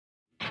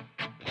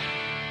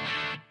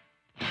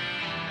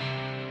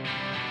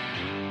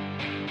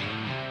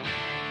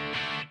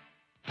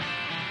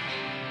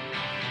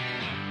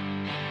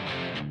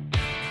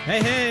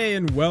Hey,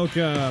 and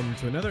welcome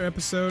to another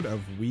episode of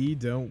We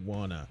Don't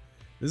Wanna.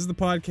 This is the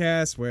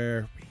podcast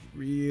where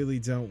we really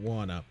don't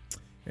wanna.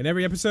 In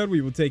every episode,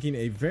 we will be taking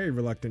a very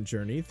reluctant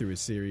journey through a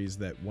series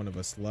that one of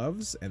us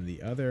loves, and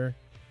the other,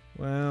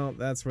 well,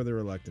 that's where the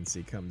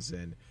reluctancy comes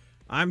in.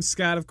 I'm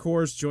Scott, of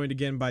course, joined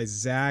again by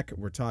Zach.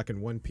 We're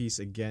talking One Piece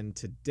again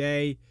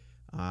today.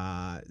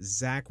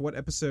 Zach, what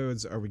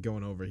episodes are we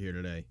going over here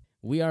today?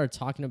 We are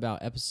talking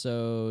about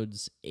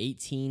episodes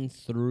 18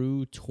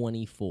 through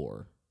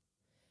 24.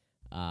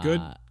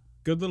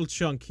 Good little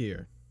chunk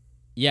here.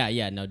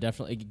 Yeah, no,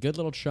 definitely. Good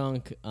little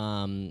chunk.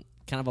 Kind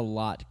of a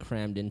lot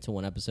crammed into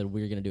one episode.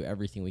 We're going to do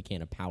everything we can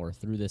to power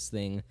through this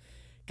thing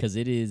because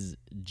it is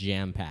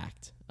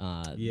jam-packed.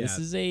 This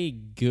is a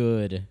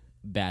good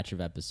batch of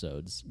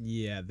episodes.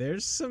 Yeah,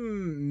 there's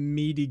some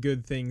meaty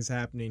good things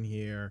happening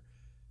here.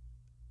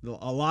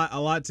 A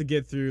lot to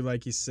get through,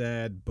 like you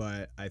said,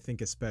 but I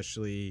think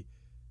especially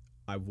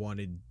I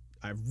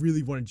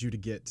really wanted you to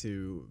get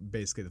to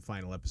basically the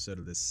final episode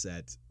of this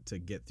set to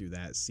get through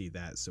that, see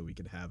that, so we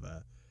could have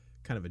a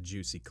kind of a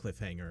juicy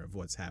cliffhanger of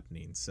what's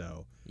happening.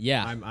 So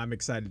yeah, I'm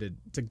excited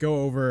to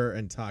go over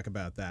and talk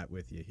about that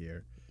with you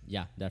here.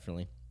 Yeah,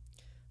 definitely.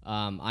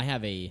 I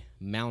have a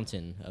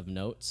mountain of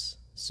notes.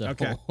 So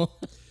okay.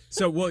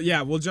 So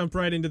we'll jump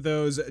right into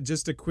those.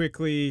 Just to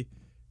quickly,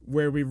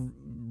 where we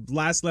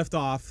last left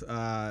off,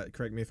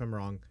 correct me if I'm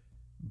wrong,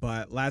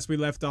 but last we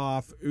left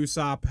off,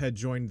 Usopp had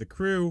joined the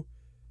crew.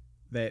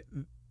 That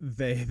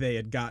they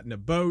had gotten a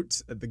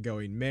boat at the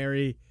Going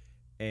Merry,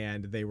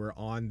 and they were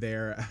on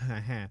their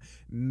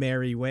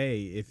merry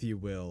way, if you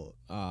will,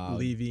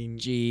 leaving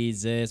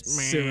Jesus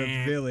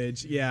Syrup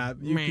Village. Yeah,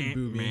 you can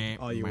boo me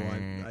all you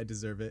want. I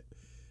deserve it.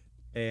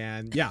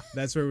 And yeah,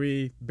 that's where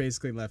we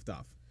basically left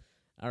off.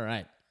 All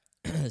right.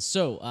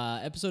 So,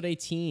 episode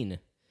 18.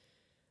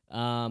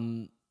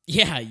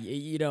 Yeah,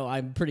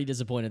 I'm pretty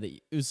disappointed that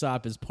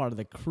Usopp is part of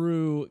the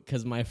crew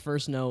because my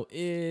first note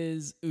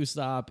is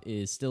Usopp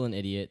is still an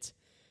idiot.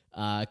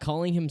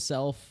 Calling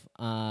himself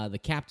the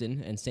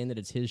captain and saying that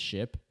it's his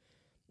ship.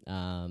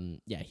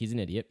 Yeah, he's an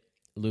idiot.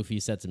 Luffy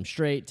sets him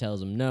straight,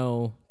 tells him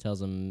no,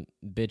 tells him,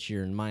 bitch,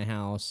 you're in my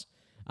house.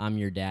 I'm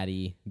your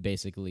daddy,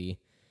 basically.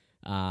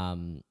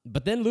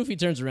 But then Luffy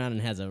turns around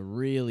and has a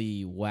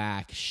really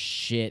whack,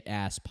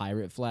 shit-ass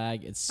pirate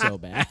flag. It's so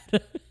bad.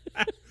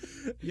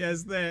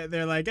 Yes,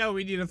 they're like, oh,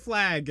 we need a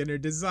flag and a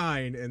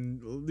design,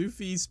 and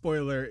Luffy,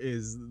 spoiler,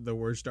 is the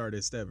worst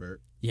artist ever.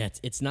 Yeah,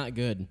 it's not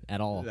good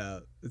at all.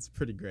 No, it's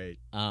pretty great.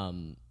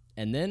 And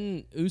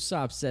then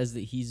Usopp says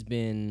that he's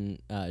been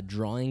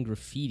drawing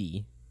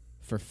graffiti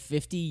for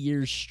 50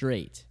 years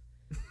straight.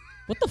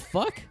 What the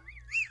fuck?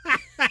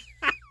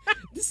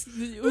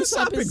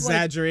 Usopp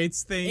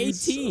exaggerates like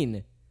things.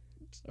 18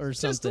 or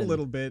something. Just a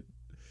little bit.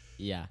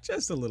 Yeah.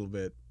 Just a little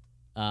bit.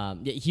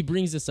 Yeah, he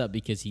brings this up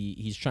because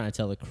he's trying to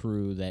tell the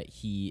crew that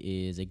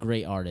he is a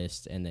great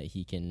artist and that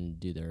he can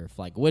do their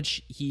flag,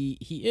 which he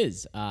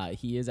is.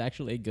 He is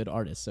actually a good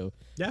artist. So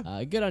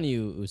yeah, good on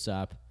you,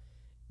 Usopp.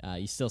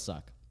 You still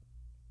suck.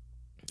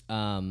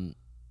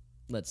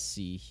 Let's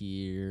see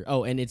here.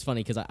 Oh, and it's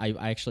funny because I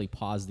actually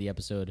paused the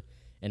episode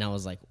and I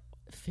was like,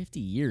 50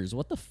 years?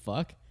 What the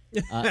fuck?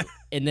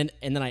 and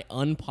then I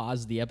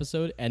unpaused the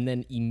episode and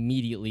then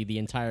immediately the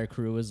entire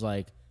crew was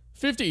like,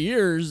 50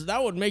 years?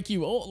 That would make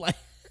you old. Like,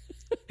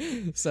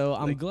 so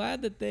I'm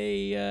glad that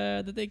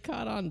they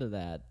caught on to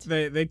that.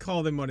 They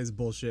called him on his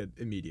bullshit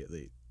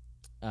immediately.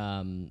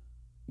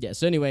 Yeah.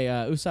 So anyway,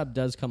 Usopp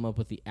does come up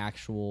with the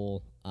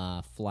actual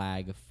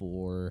flag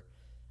for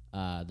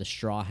the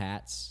Straw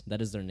Hats.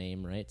 That is their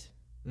name, right?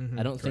 Mm-hmm,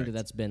 I don't think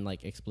that's been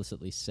like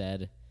explicitly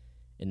said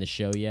in the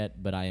show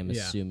yet, but I am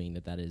assuming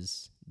that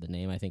is the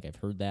name. I think I've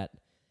heard that.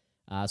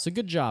 So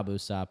good job,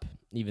 Usopp,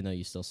 even though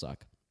you still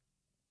suck.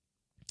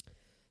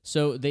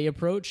 So they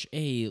approach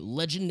a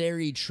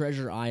legendary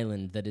treasure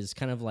island that is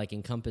kind of like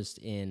encompassed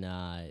in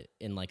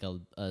like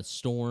a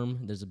storm.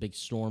 There's a big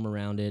storm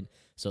around it,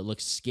 so it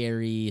looks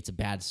scary. It's a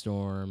bad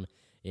storm.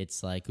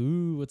 It's like,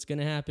 ooh, what's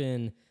gonna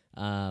happen?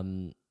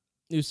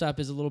 Usopp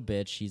is a little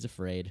bitch. He's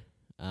afraid.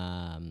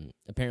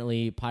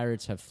 Apparently,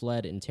 pirates have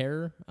fled in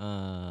terror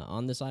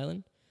on this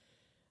island.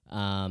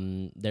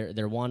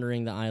 They're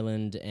wandering the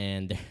island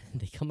and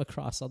they come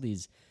across all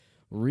these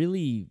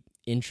really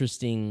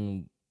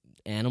interesting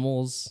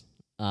animals.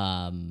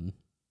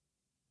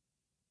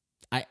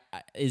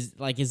 Is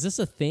this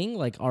a thing?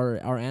 Like,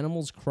 are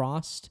animals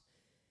crossed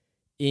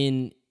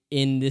in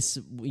this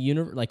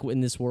universe, like in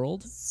this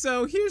world?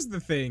 So here's the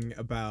thing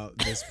about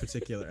this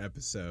particular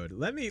episode.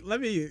 Let me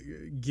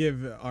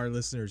give our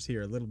listeners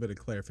here a little bit of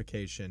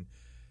clarification.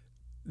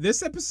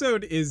 This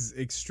episode is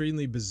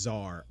extremely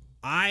bizarre.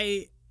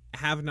 I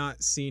have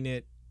not seen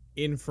it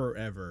in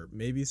forever,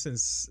 maybe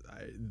since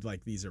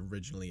these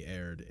originally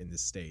aired in the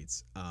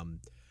States.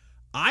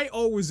 I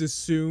always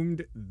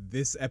assumed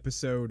this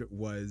episode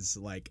was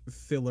like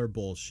filler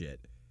bullshit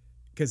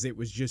because it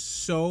was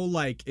just so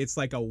like, it's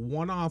like a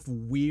one-off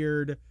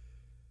weird,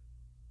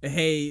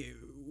 hey,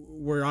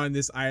 we're on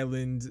this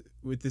island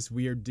with this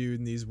weird dude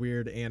and these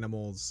weird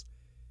animals,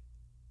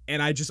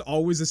 And I just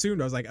always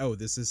assumed, I was like, oh,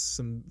 this is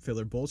some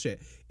filler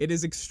bullshit. It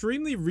has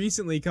extremely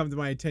recently come to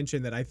my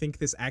attention that I think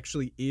this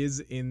actually is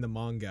in the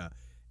manga.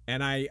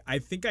 And I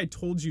think I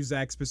told you,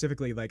 Zach,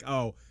 specifically, like,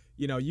 oh,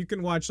 you know, you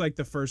can watch like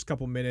the first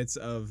couple minutes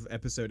of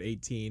episode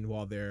 18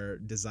 while they're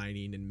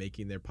designing and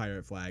making their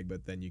pirate flag,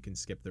 but then you can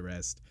skip the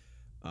rest.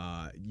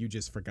 You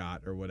just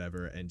forgot or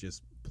whatever and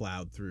just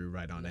plowed through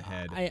right on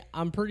ahead.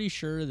 I'm pretty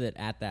sure that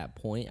at that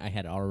point I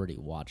had already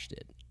watched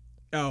it.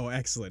 Oh,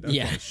 excellent. Okay,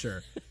 Yeah.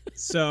 sure.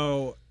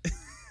 So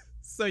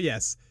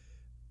yes.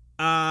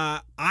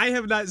 I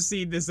have not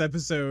seen this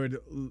episode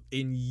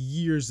in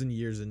years and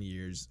years and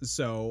years.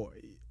 So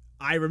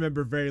I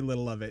remember very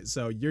little of it.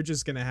 So you're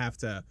just going to have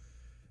to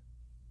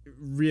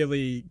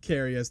really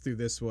carry us through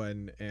this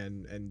one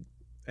and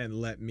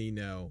let me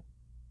know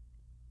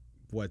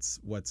what's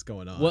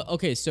going on. Well,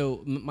 okay,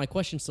 so my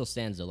question still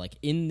stands though. Like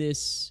in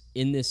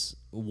this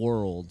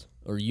world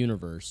or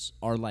universe,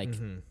 are like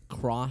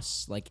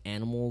cross like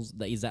animals?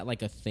 Is that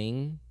like a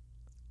thing?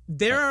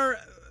 There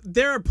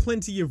are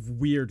plenty of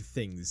weird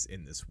things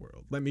in this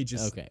world. Let me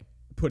just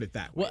put it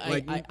that way. Well,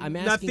 like I'm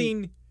asking.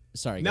 nothing.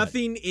 Sorry,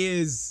 nothing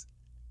is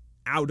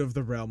out of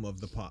the realm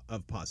of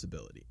of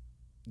possibility.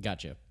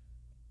 Gotcha.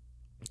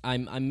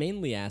 I'm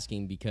mainly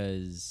asking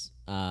because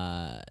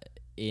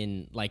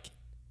in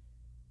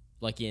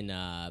in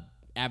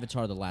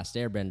Avatar: The Last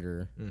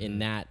Airbender, in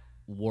that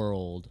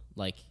world,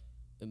 like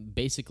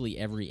basically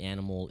every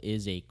animal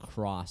is a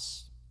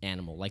cross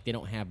animal. Like they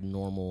don't have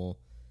normal,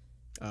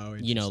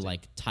 you know,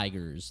 like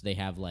tigers. They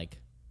have like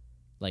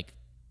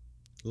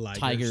Ligers.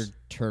 tiger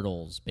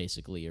turtles,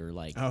 basically, or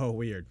like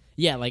weird.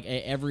 Yeah, like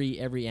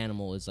every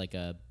animal is like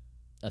a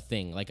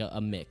thing, like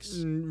a mix.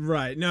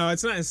 Right. No,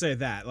 it's not to say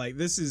that. Like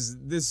this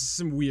is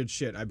some weird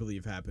shit I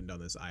believe happened on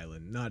this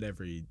island. Not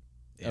every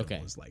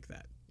animal is like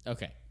that.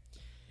 Okay.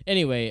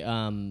 Anyway,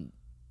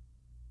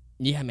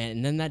 yeah, man,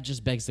 and then that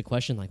just begs the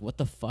question, like, what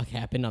the fuck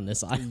happened on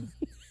this island?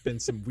 Been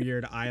some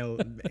weird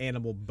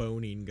animal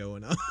boning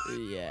going on.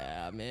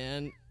 Yeah,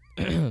 man.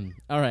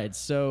 All right,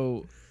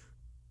 so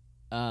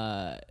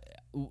at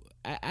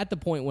the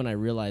point when I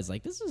realized,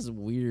 like, this is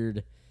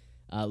weird,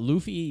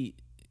 Luffy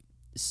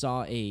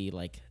saw a,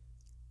 like,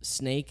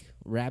 snake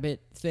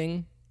rabbit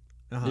thing,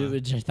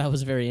 which I thought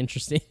was a very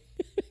interesting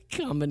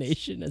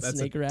combination, That's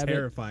snake a rabbit.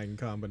 terrifying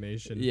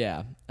combination.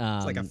 Yeah.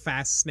 It's like a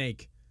fast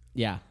snake.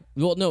 Yeah.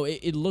 Well, no,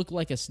 it looked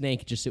like a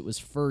snake, just it was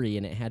furry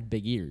and it had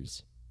big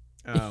ears.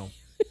 Oh.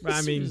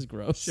 I mean, is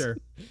gross. Sure.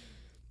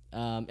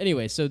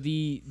 Anyway, so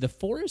the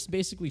forest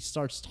basically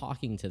starts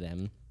talking to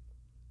them.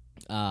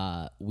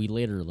 We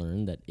later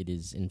learn that it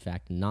is, in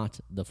fact, not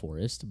the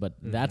forest, but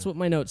that's what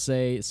my notes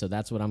say, so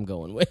that's what I'm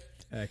going with.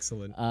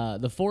 Excellent.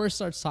 The forest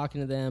starts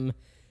talking to them,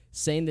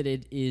 saying that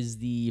it is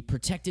the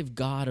protective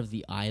god of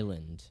the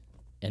island,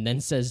 and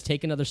then says,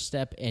 "Take another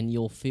step and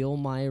you'll feel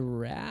my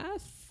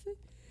wrath."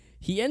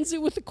 He ends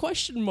it with a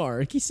question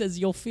mark. He says,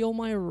 "You'll feel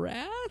my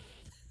wrath?"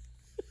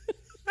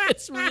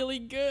 It's really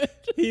good.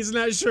 He's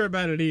not sure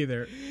about it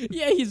either.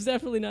 Yeah, he's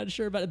definitely not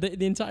sure about it.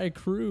 The entire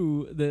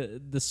crew,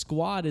 the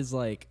squad is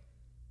like,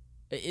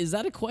 is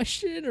that a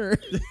question or?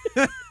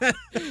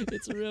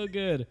 It's real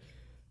good.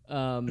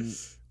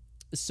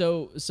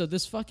 So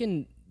this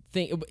fucking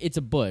thing, it's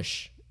a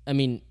bush. I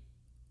mean,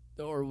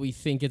 or we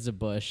think it's a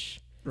bush.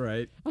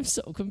 Right. I'm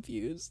so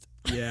confused.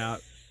 Yeah.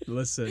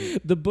 Listen.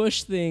 The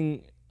bush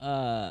thing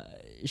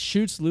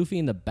shoots Luffy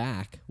in the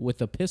back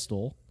with a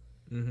pistol.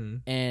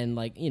 And,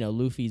 like, you know,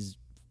 Luffy's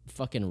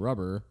fucking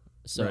rubber,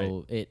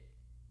 so it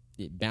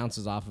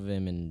bounces off of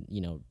him and,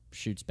 you know,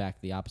 shoots back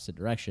the opposite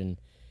direction.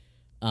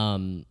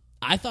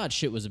 I thought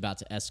shit was about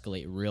to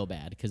escalate real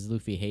bad because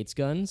Luffy hates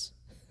guns.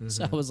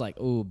 So I was like,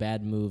 "Oh,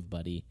 bad move,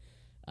 buddy."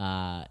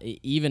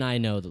 Even I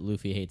know that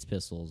Luffy hates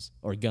pistols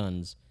or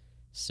guns.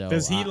 So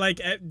does he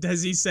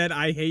has he said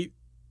I hate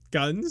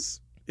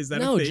guns? Is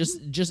that no? a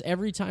thing? Just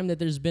every time that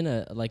there's been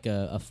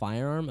a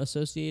firearm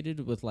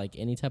associated with like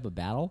any type of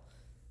battle,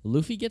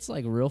 Luffy gets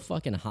like real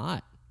fucking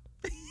hot.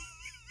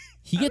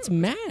 He gets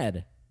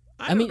mad.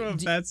 I don't know if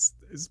that's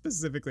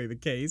specifically the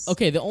case.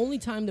 Okay, the only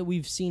time that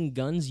we've seen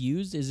guns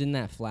used is in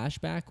that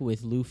flashback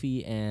with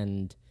Luffy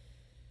and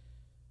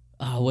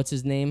what's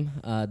his name?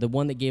 The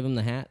one that gave him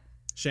the hat.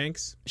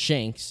 Shanks.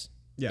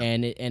 Yeah.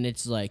 And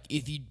it's like,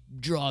 if you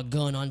draw a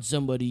gun on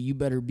somebody, you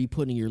better be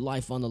putting your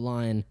life on the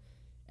line.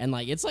 And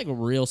like it's like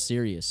real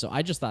serious. So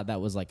I just thought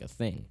that was like a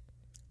thing.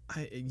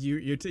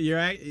 You're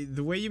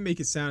the way you make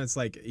it sound, it's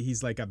like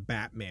he's like a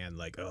Batman,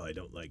 like, oh, I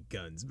don't like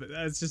guns, but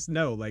that's just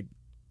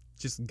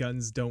just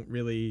guns don't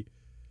really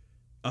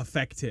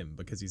affect him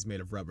because he's made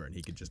of rubber and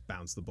he could just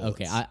bounce the bullets.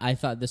 Okay, I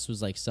thought this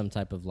was like some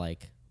type of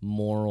like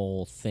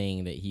moral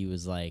thing that he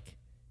was like,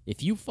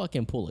 if you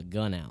fucking pull a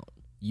gun out,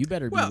 you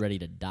better be ready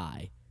to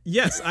die.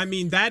 Yes, I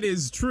mean that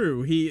is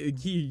true. He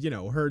you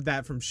know heard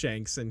that from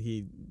Shanks and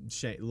he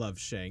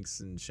loves Shanks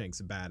and Shanks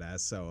a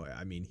badass, so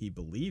I mean he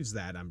believes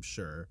that, I'm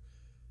sure.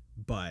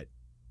 But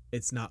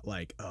it's not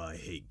like, oh, I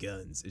hate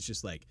guns. It's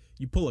just like,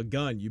 you pull a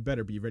gun, you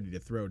better be ready to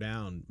throw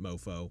down,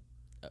 mofo.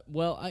 That's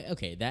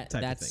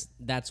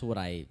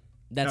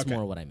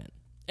more what I meant.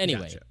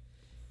 Anyway,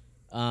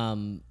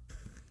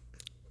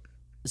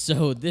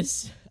 So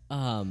this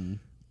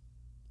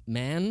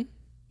man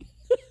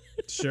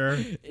Sure,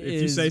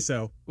 if you say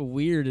so.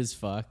 weird as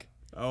fuck.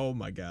 Oh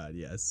my god,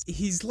 yes.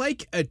 He's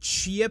like a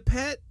chia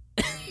pet,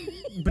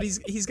 but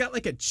he's got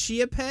like a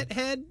chia pet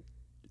head,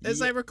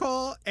 as I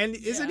recall. And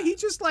isn't he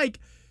just like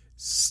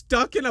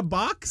stuck in a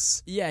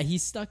box? Yeah,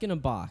 he's stuck in a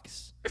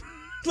box.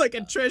 Like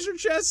a treasure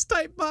chest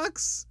type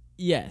box?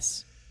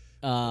 Yes.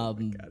 Oh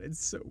my god,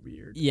 it's so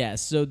weird. Yeah,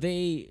 so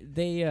they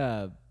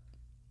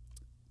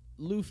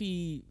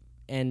Luffy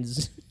and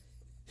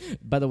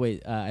by the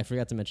way, I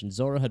forgot to mention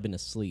Zoro had been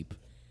asleep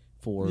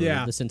for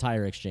this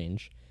entire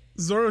exchange.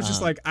 Zoro's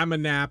just like, I'm a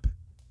nap.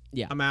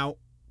 Yeah. I'm out.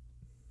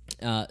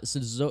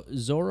 So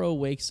Zoro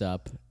wakes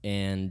up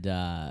and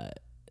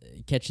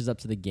catches up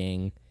to the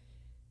gang,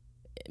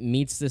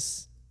 meets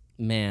this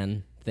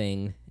man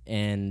thing,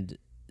 and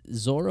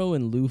Zoro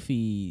and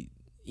Luffy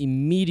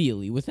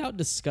immediately, without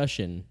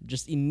discussion,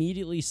 just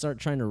immediately start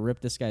trying to rip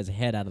this guy's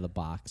head out of the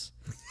box.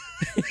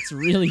 It's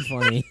really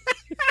funny.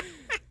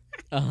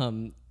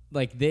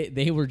 Like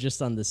they were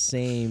just on the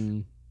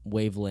same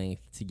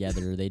wavelength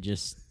together. They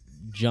just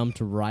jumped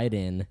right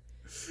in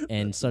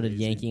and started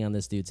yanking on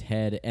this dude's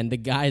head. And the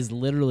guy's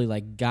literally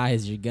like,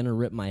 guys, you're going to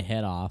rip my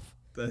head off.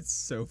 That's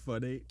so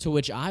funny. To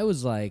which I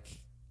was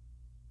like,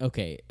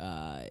 okay,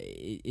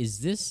 is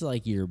this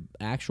like your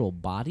actual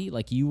body?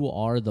 Like you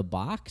are the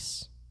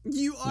box?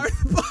 You are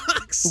the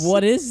box.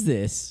 What is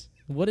this?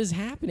 What is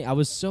happening? I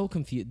was so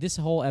confused. This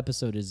whole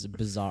episode is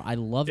bizarre. I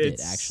loved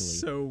it, actually. It's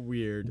so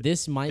weird.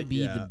 This might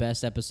be the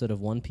best episode of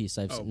One Piece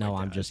I've seen. No,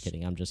 I'm just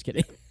kidding. I'm just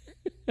kidding.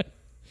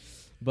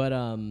 But,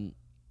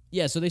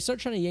 yeah, so they start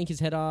trying to yank his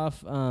head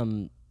off.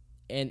 And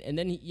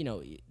then,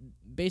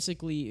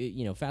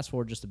 basically, fast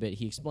forward just a bit.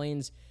 He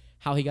explains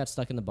how he got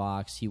stuck in the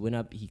box. He went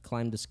up, he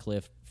climbed this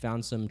cliff,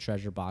 found some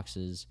treasure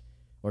chests.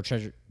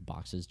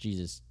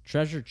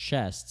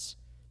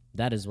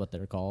 That is what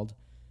they're called.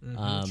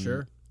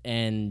 Sure.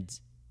 And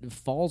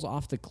falls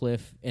off the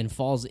cliff and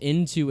falls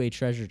into a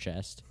treasure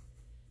chest.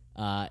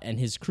 And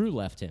his crew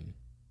left him.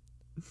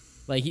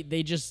 Like,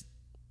 they just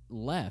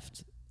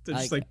left. They're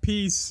just like,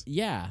 peace.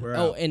 Yeah. We're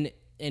out.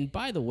 And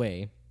by the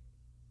way,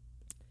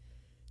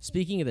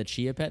 speaking of the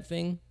Chia Pet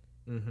thing,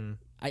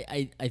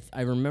 I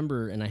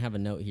remember, and I have a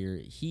note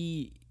here,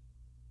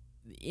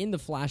 in the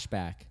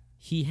flashback,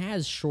 he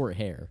has short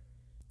hair.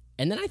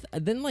 And then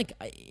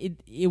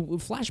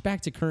it flashed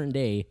back to current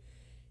day,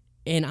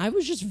 and I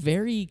was just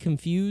very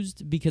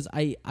confused because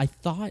I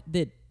thought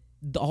that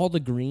all the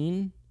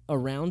green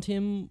around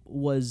him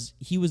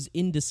he was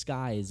in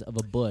disguise of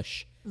a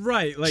bush.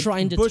 Right, like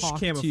trying to bush talk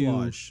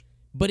camouflage.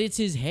 But it's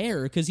his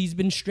hair because he's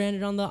been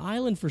stranded on the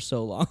island for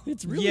so long.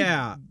 It's really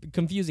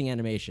confusing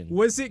animation.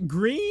 Was it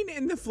green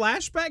in the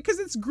flashback? Because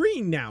it's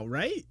green now,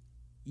 right?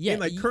 Yeah, in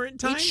like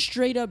current time, it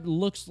straight up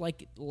looks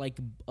like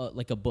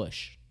a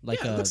bush.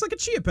 It looks like a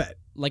chia pet,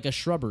 like a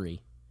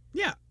shrubbery.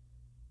 Yeah.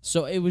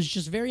 So it was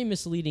just very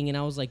misleading, and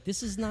I was like,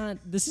 "This is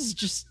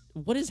just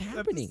what is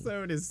happening." This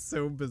episode is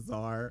so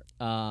bizarre.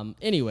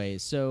 Anyway,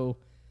 so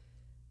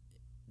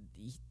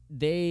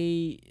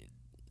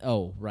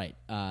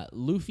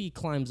Luffy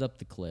climbs up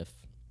the cliff,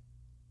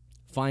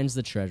 finds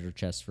the treasure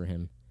chest for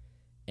him,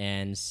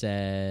 and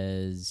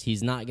says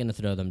he's not gonna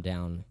throw them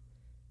down,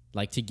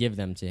 like to give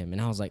them to him.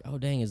 And I was like, "Oh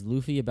dang, is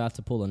Luffy about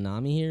to pull a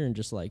Nami here and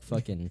just like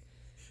fucking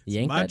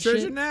yank my that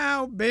treasure shit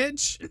now,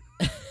 bitch?"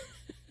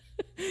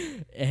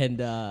 And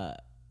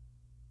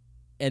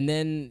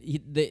then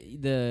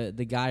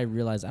the guy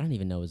realized, I don't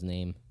even know his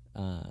name.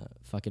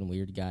 Fucking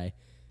weird guy.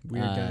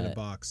 Weird guy in a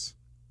box.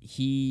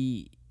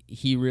 He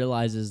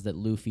realizes that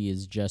Luffy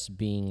is just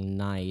being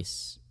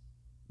nice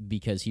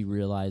because he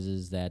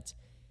realizes that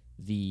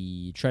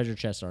the treasure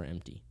chests are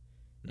empty.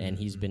 And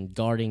he's been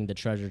guarding the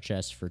treasure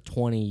chest for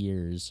 20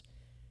 years.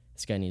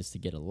 This guy needs to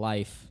get a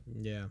life.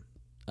 Yeah.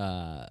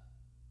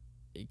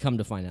 Come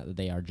to find out that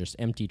they are just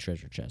empty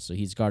treasure chests. So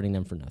he's guarding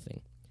them for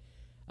nothing.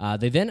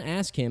 They then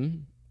ask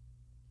him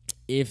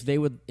if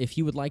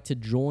he would like to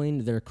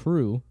join their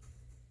crew.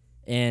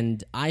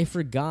 And I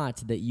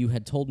forgot that you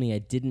had told me I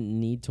didn't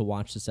need to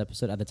watch this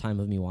episode at the time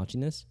of me watching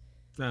this.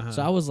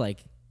 So I was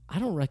like, I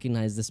don't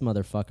recognize this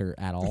motherfucker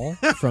at all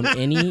from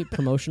any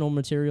promotional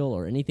material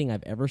or anything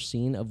I've ever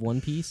seen of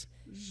One Piece.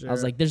 Sure. I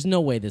was like, there's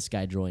no way this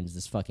guy joins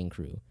this fucking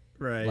crew.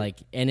 Right. Like,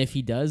 and if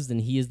he does, then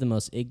he is the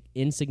most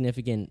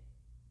insignificant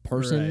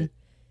person. Right.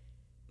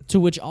 To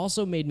which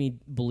also made me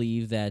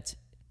believe that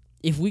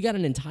if we got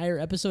an entire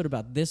episode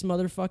about this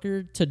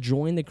motherfucker to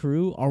join the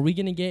crew, are we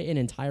going to get an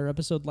entire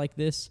episode like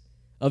this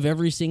of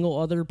every single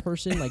other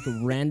person, like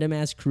random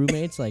ass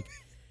crewmates? Like,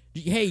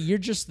 hey, you're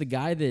just the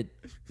guy that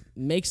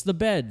makes the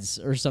beds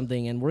or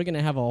something, and we're going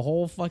to have a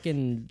whole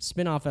fucking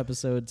spin-off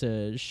episode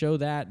to show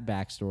that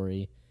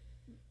backstory.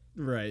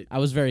 Right. I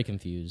was very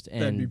confused.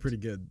 And that'd be pretty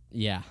good.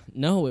 Yeah.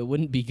 No, it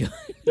wouldn't be good.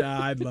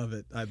 Yeah, I'd love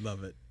it.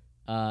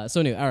 So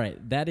anyway, all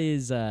right, that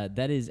is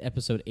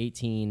episode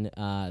 18.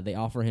 They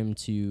offer him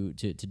to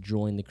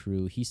join the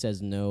crew. He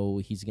says no.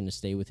 He's going to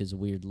stay with his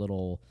weird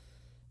little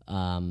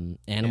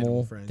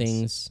animal friends.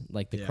 things,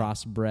 like the Yeah.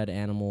 crossbred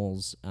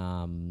animals,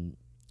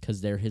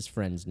 because they're his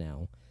friends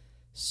now.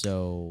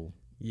 So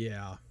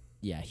Yeah.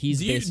 yeah, he's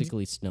Do you-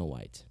 basically Snow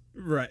White.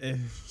 Right,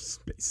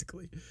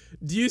 basically.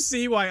 Do you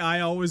see why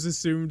I always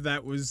assumed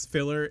that was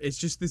filler? It's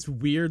just this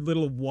weird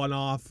little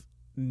one-off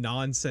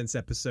nonsense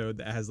episode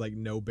that has like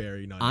no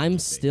bearing on I'm anything.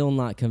 still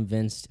not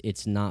convinced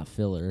it's not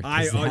filler.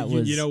 'Cause that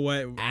was you know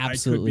what?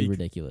 absolutely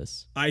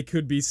ridiculous. I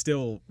could be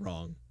still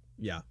wrong.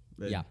 Yeah.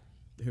 Yeah.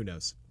 Who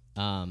knows?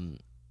 All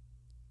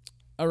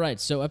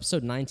right, so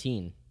episode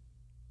 19.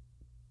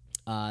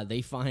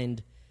 They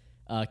find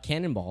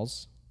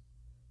cannonballs,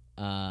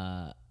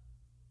 and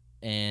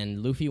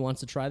Luffy wants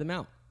to try them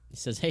out. He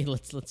says, "Hey,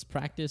 let's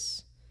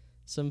practice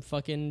some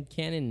fucking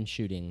cannon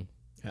shooting.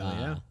 Hell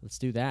yeah. Let's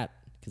do that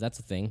because that's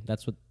a thing.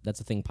 That's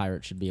a thing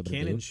pirates should be able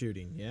Cannon to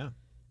shooting, yeah.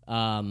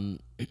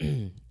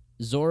 do."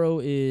 Zoro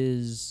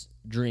is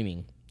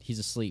dreaming. He's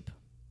asleep.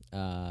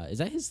 Is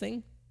that his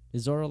thing?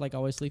 Is Zoro like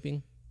always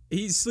sleeping?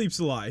 He sleeps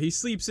a lot. He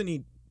sleeps and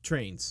he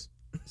trains.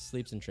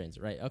 Sleeps and trains,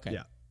 right? Okay.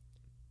 Yeah.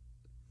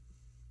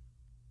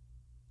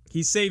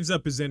 He saves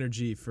up his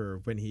energy for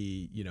when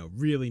he,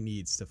 really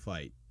needs to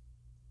fight.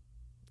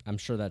 I'm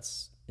sure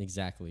that's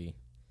exactly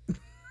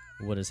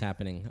what is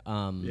happening.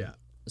 Yeah.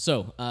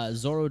 So,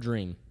 Zoro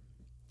Dream.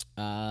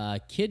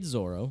 Kid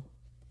Zoro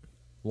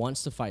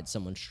wants to fight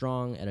someone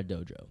strong at a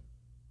dojo.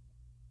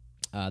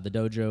 The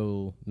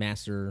dojo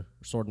master,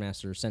 sword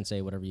master,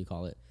 sensei, whatever you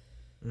call it.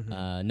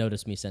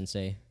 Notice me,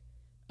 sensei.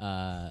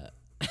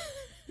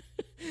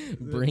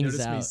 Brings Notice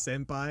out me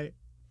senpai.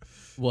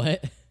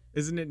 what?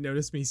 Isn't it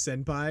Notice Me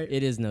Senpai?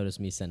 It is Notice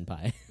Me,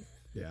 senpai.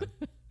 Yeah.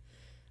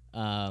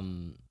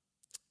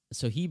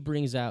 So he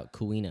brings out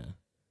Kuina,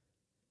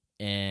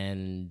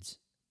 and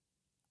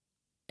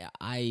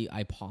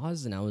I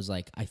paused and I was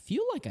like, I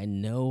feel like I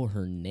know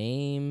her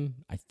name.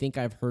 I think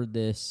I've heard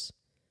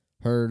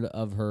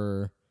of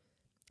her.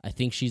 I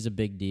think she's a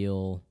big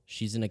deal.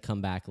 She's gonna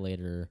come back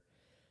later.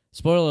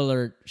 Spoiler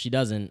alert: she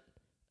doesn't.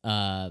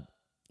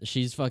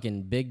 She's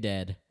fucking big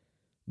dead.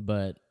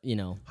 But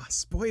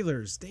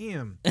Spoilers,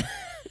 damn.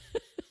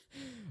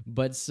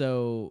 But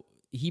so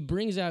he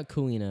brings out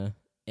Kuina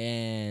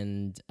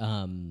and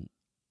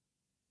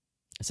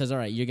says, "All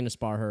right, you're gonna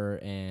spar her,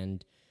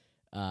 and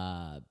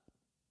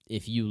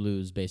if you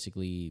lose,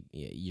 basically,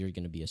 you're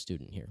gonna be a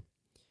student here."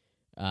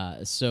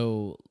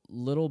 So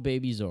little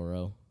baby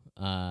Zoro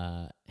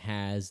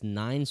has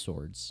 9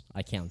 swords.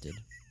 I counted.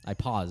 I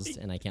paused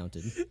and I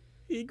counted.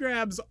 He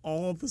grabs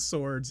all the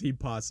swords he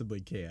possibly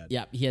can.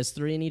 Yeah, he has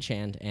 3 in each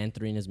hand and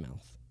 3 in his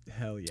mouth.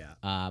 Hell yeah.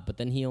 But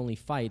then he only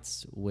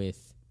fights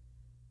with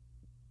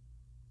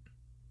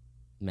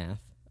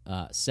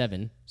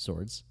 7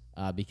 swords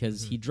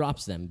because he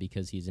drops them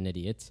because he's an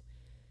idiot.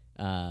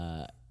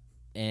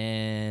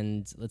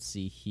 And let's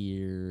see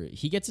here.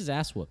 He gets his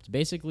ass whooped.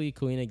 Basically,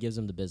 Kuina gives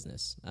him the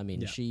business. I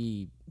mean, Yeah.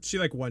 she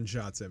like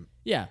one-shots him.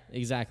 Yeah,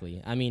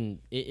 exactly. I mean,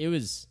 it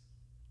was.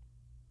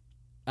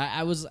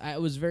 I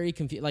was very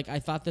confused. Like, I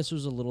thought this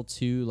was a little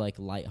too like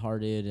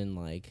lighthearted and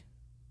like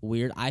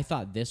weird. I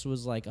thought this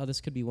was like, oh,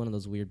 this could be one of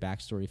those weird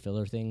backstory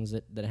filler things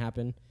that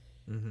happen.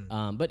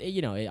 But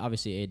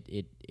obviously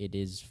it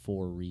is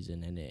for a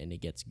reason and it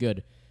gets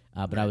good.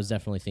 But I was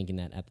definitely thinking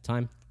that at the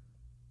time.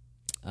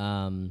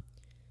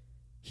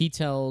 He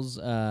tells,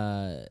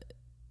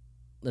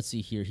 let's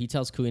see here. He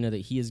tells Kuina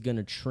that he is going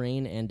to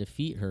train and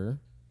defeat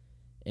her,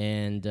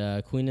 and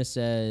Kuina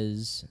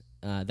says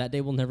that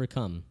day will never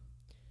come.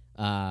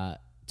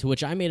 To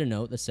which I made a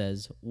note that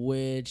says,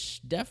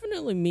 which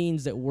definitely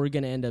means that we're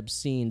going to end up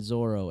seeing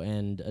Zoro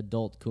and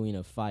adult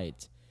Kuina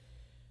fight.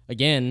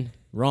 Again,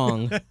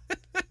 wrong.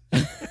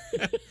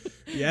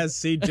 Yeah,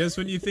 see, just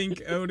when you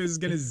think Oda's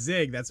gonna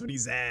zig, that's when he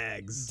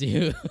zags.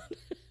 Dude.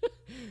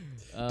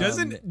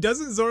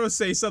 Doesn't Zoro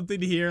say something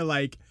here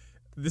like,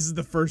 this is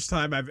the first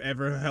time I've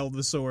ever held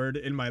a sword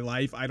in my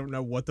life. I don't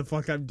know what the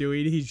fuck I'm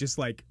doing. He's just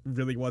like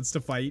really wants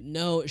to fight.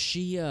 No,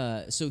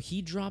 so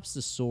he drops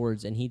the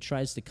swords and he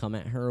tries to come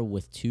at her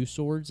with 2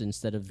 swords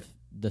instead of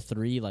the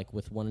 3, like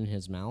with one in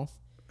his mouth.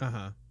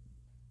 Uh-huh.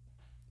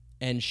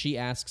 And she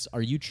asks,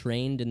 "Are you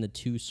trained in the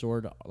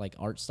 2-sword like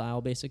art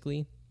style,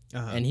 basically?"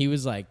 Uh-huh. And he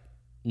was like,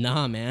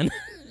 "Nah, man."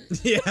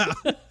 Yeah.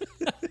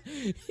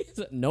 He's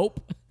like,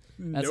 nope.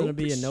 That's gonna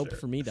be a nope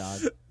for me,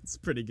 dog. It's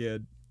pretty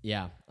good.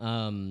 Yeah.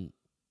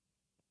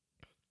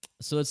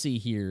 So let's see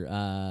here.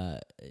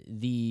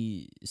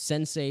 The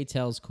sensei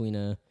tells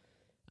Kuina,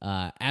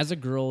 as a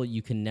girl,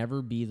 you can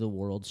never be the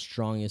world's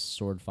strongest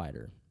sword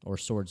fighter or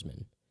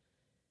swordsman.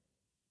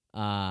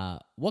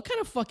 What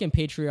kind of fucking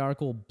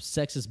patriarchal,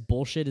 sexist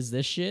bullshit is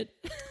this shit?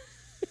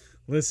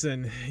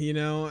 Listen,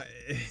 Go,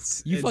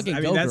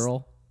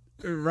 girl.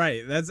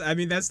 Right. That's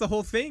the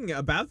whole thing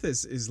about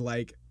this is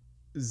like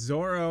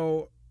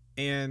Zoro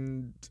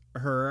and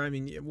her. I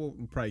mean, we'll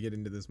probably get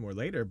into this more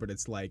later, but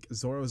it's like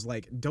Zoro's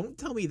like, don't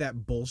tell me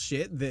that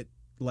bullshit that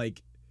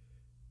like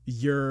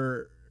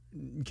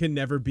can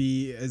never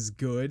be as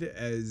good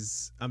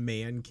as a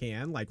man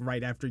can. Like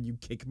right after you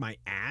kick my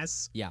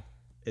ass. Yeah.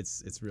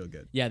 It's real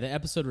good. Yeah, the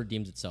episode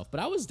redeems itself.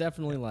 But I was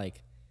definitely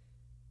like,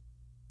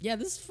 yeah,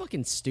 this is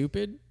fucking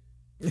stupid.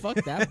 Fuck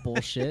that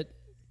bullshit.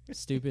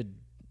 Stupid.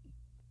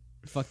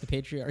 Fuck the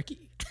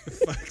patriarchy.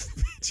 Fuck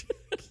the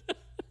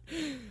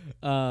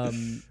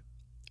patriarchy.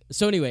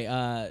 So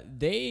anyway,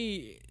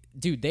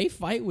 they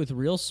fight with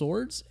real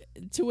swords,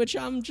 to which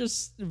I'm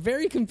just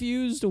very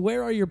confused.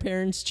 Where are your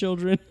parents,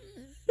 children?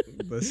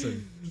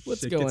 Listen,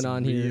 What's shit going gets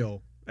on here?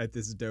 real at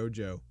this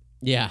dojo.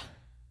 Yeah.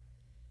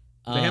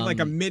 They have like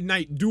a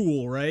midnight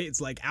duel, right?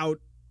 It's like out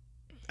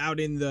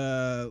in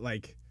the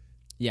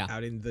yeah.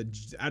 out in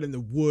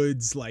the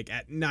woods, like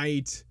at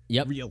night.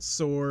 Yep. Real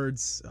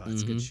swords. Oh,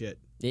 it's good shit.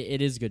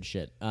 It is good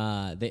shit.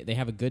 They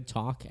have a good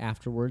talk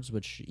afterwards,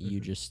 which you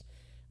just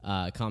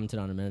commented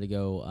on a minute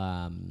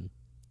ago.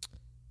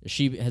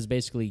 She has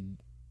basically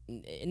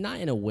not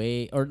in a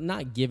way or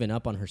not given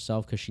up on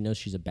herself because she knows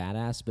she's a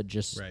badass, but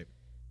just Right.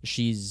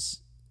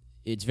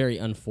 It's very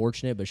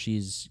unfortunate, but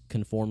she's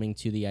conforming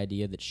to the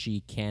idea that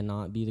she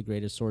cannot be the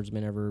greatest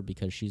swordsman ever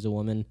because she's a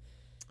woman.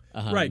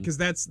 Right, because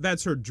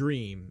that's her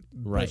dream.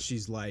 Right. But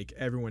she's like,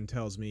 everyone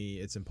tells me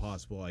it's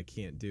impossible. I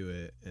can't do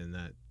it, and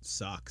that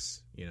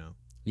sucks.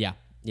 Yeah,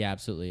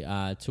 absolutely.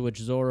 To which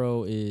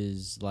Zoro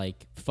is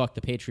like, "Fuck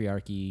the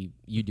patriarchy.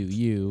 You do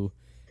you.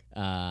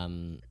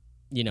 Fucking,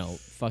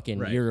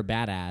 Right. You're a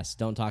badass.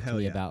 Don't talk Hell to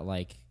me yeah. about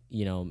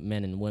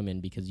men and women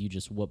because you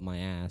just whoop my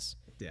ass."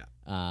 Yeah.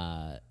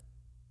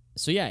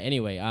 So yeah.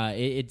 Anyway,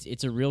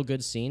 it's a real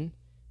good scene.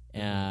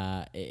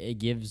 It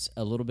gives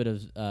a little bit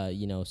of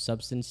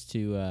substance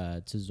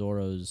to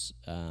Zoro's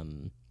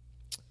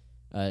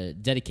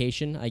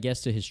dedication, I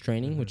guess, to his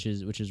training, which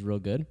is real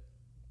good.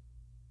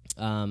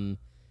 I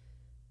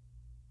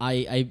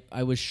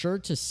was sure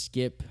to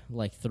skip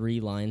like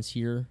 3 lines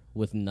here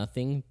with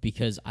nothing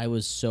because I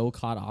was so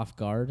caught off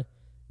guard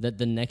that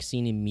the next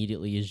scene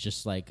immediately is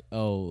just like,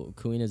 oh,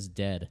 Kuina's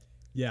dead.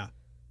 Yeah.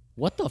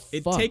 What the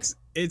fuck?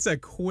 It's a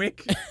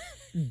quick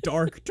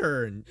dark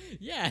turn.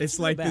 Yeah, It's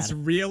real like bad. this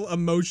real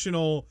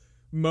emotional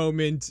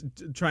moment,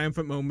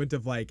 triumphant moment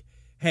of like,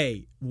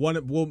 hey,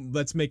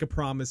 let's make a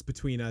promise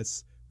between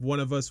us. One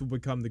of us will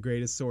become the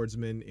greatest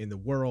swordsman in the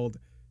world.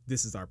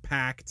 This is our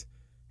pact.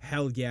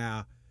 Hell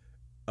yeah.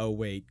 Oh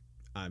wait,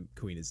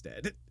 Queen is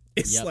dead.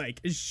 It's Yep.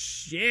 like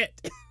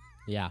shit.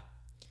 Yeah.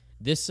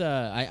 This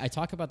I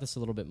talk about this a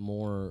little bit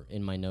more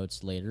in my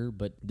notes later,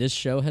 but this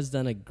show has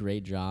done a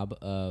great job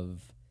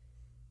of,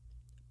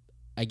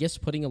 I guess,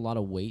 putting a lot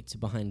of weight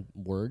behind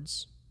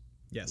words.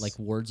 Yes. Like,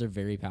 words are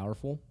very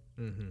powerful.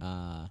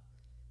 Mm-hmm.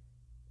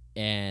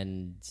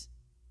 And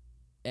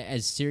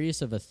as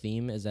serious of a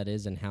theme as that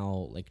is and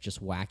how like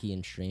just wacky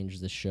and strange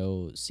the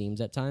show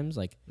seems at times,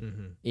 like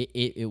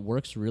it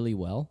works really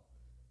well.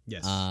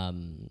 Yes.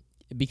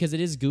 Because it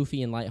is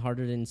goofy and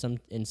lighthearted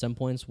in some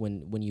points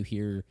when you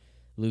hear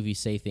Luffy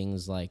say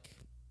things like,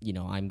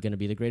 I'm gonna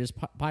be the greatest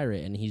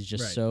pirate, and he's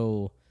just Right.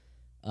 so,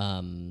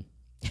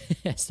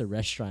 as the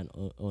restaurant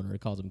owner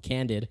calls him,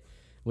 candid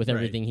with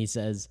everything he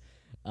says.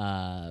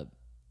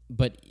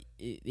 But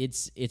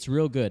it's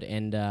real good,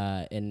 and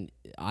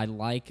I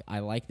like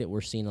that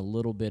we're seeing a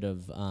little bit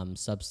of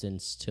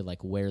substance to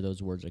like where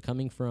those words are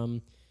coming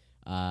from.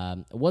 I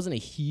wasn't a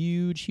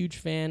huge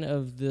fan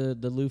of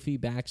the Luffy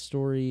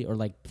backstory or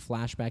like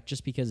flashback,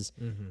 just because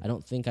I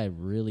don't think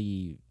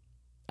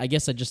I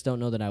guess I just don't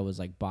know that I was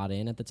like bought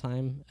in at the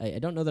time. I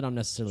don't know that I'm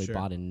necessarily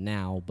bought in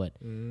now, but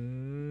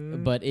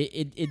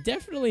it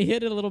definitely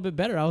hit it a little bit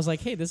better. I was like,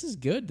 hey, this is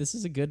good. This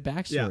is a good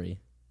backstory.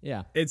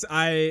 Yeah. It's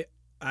I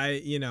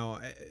mean,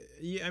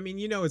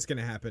 it's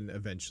gonna happen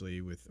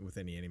eventually with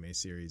any anime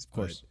series. Of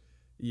course.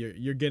 But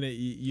you're gonna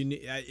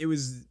it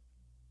was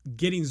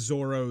getting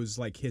Zoro's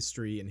like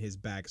history and his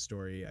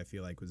backstory. I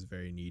feel like was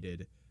very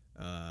needed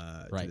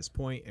to this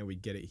point, and we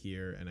get it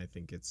here, and I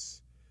think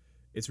it's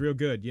real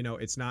good.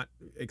 It's not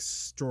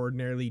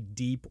extraordinarily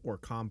deep or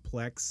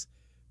complex,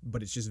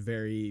 but it's just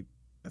very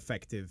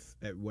effective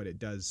at what it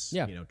does.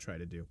 Try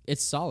to do.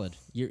 It's solid.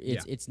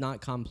 It's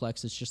not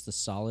complex. It's just a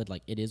solid,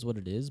 like, it is what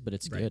it is, but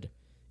it's good.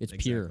 It's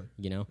pure,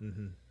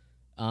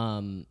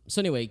 So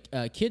anyway,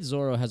 Kid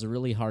Zoro has a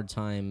really hard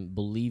time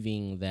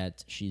believing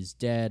that she's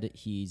dead.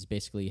 He's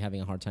basically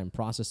having a hard time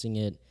processing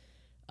it.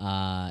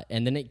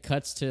 And then it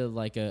cuts to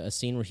like a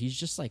scene where he's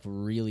just like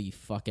really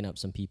fucking up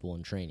some people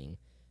in training.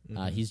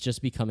 He's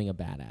just becoming a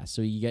badass.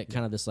 So you get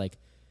kind of this like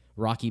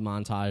Rocky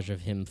montage of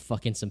him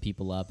fucking some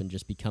people up and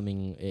just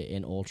becoming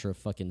an ultra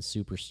fucking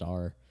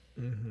superstar.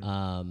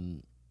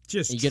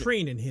 Just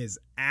training his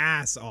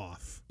ass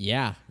off.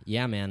 Yeah,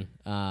 man.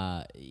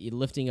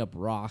 Lifting up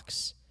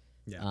rocks.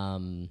 Yeah.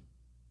 Sword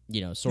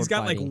He's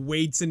got fighting. like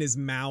weights in his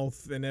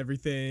mouth and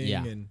everything.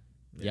 Yeah. And,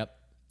 Yep.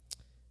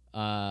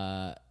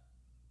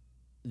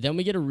 Then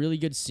we get a really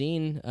good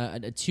scene,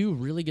 2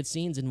 really good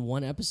scenes in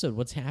one episode.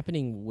 What's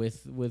happening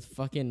with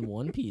fucking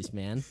One Piece,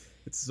 man?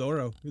 It's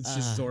Zoro. It's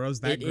just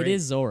Zoro's that great. It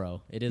is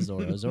Zoro.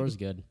 Zoro's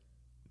good.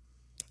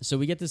 So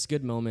we get this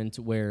good moment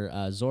where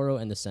Zoro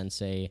and the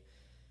sensei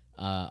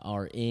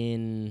are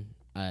in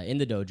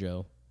the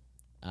dojo.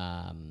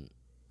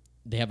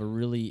 They have a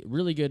really,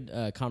 really good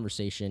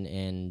conversation,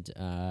 and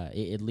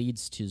it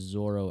leads to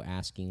Zoro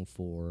asking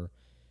for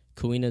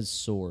Kuina's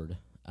sword.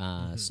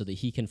 so that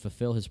he can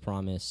fulfill his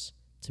promise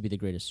to be the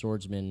greatest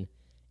swordsman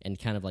and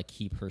kind of like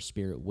keep her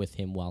spirit with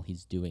him while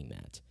he's doing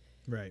that.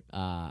 Right.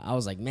 I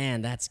was like,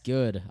 man, that's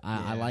good.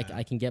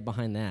 I can get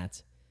behind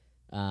that.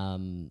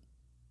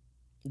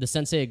 The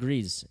sensei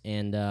agrees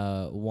and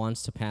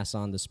wants to pass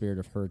on the spirit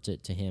of her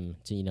to him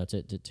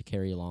to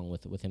carry along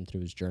with him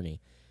through his journey.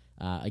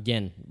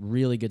 Again,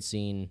 really good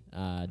scene,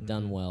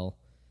 done well.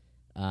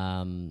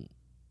 And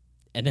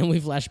then we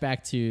flash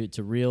back to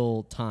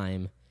real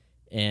time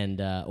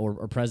and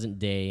or present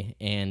day,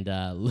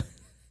 and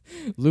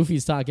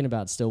Luffy's talking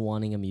about still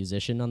wanting a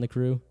musician on the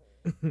crew.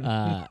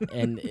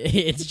 And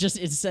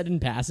it's said in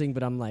passing,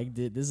 but I'm like,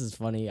 dude, this is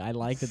funny. I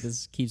like that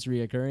this keeps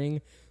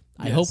reoccurring.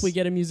 I hope we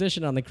get a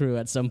musician on the crew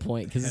at some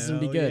point because this is gonna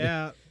be good.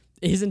 Yeah.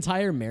 His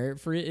entire merit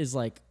for it is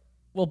like,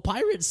 well,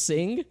 pirates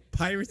sing.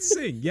 Pirates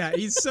sing. Yeah,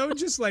 he's so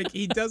just like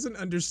he doesn't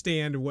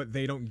understand what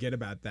they don't get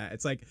about that.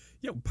 It's like,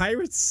 yo,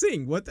 pirates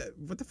sing. What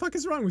the fuck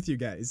is wrong with you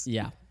guys?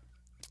 Yeah.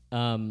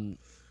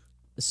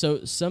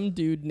 So some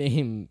dude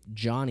named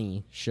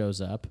Johnny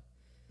shows up.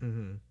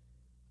 Man,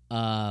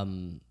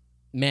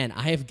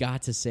 I have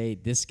got to say,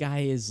 this guy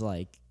is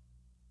like,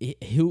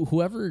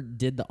 whoever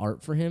did the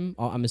art for him,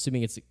 I'm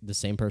assuming it's the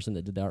same person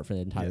that did the art for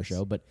the entire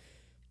show, but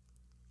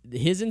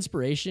his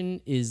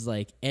inspiration is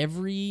like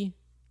every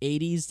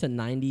 80s to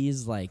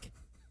 90s, like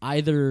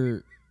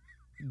either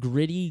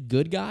gritty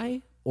good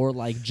guy or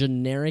like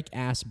generic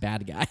ass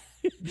bad guy.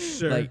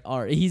 Sure. Like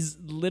art. He's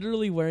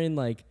literally wearing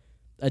like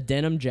a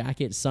denim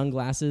jacket,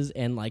 sunglasses,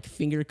 and like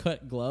finger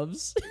cut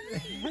gloves.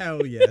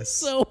 Hell yes. It's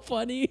so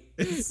funny.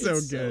 It's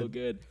so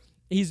good.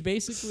 He's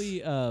basically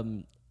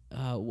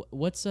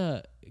what's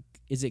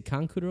is it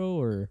Kankuro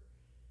or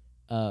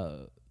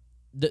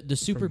the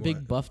super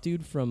big buff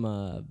dude from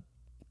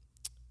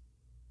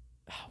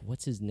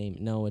what's his name?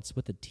 No, it's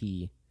with a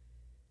T.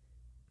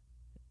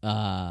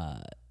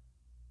 From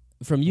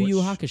Yu Yu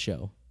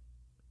Hakusho.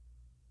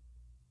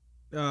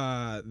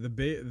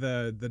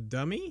 The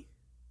dummy?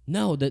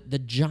 No, the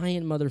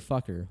giant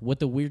motherfucker with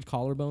the weird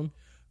collarbone.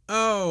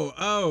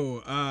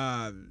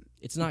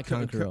 It's not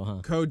Kankuro,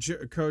 huh?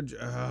 Koji.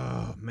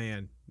 Oh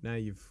man, now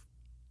you've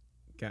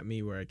got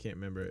me where I can't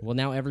remember it. Well,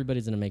 now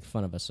everybody's gonna make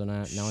fun of us, so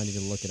now I need to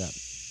look it up.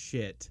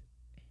 Shit,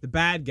 the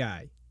bad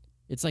guy.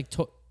 It's like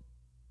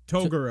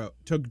Toguro.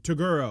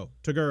 Totoro.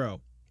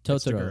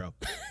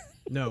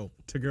 No,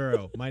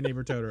 Toguro. My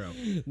neighbor Totoro.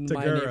 Toguro.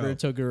 My neighbor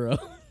Toguro.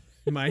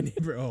 My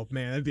neighbor. Oh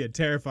man, that'd be a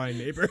terrifying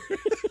neighbor.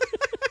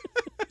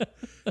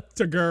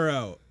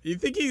 Toguro. You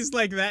think he's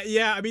like that?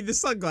 Yeah, I mean the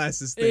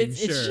sunglasses thing.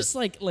 Sure. It's just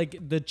like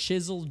the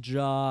chiseled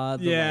jaw,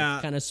 the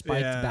like, kind of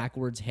spiked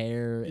backwards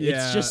hair. Yeah,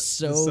 it's just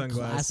so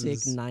classic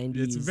 90s.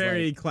 It's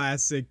very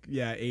classic,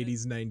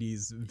 80s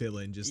 90s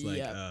villain. Just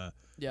like I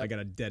got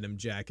a denim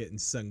jacket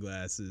and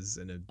sunglasses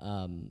and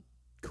a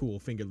cool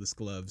fingerless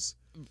gloves.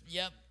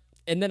 Yep.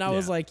 And then I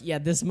was like, yeah,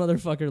 this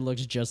motherfucker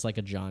looks just like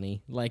a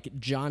Johnny. Like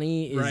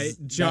Johnny is right.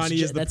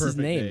 Johnny is the that's perfect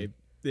his name. name.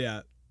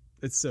 Yeah,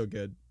 it's so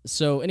good.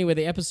 So anyway,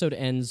 the episode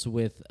ends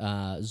with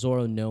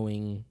Zoro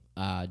knowing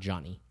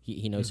Johnny.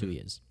 He knows who he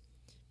is.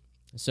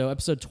 So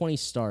episode 20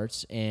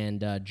 starts,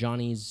 and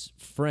Johnny's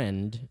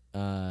friend,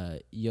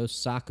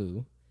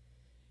 Yosaku,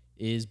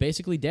 is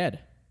basically dead.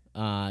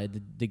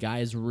 The guy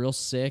is real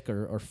sick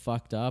or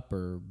fucked up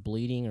or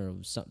bleeding or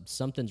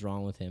something's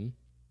wrong with him.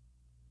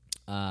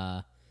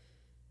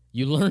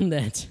 You learn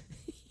that...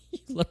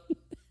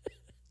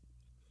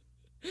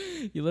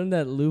 You learned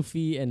that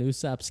Luffy and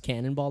Usopp's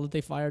cannonball that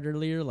they fired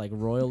earlier, like,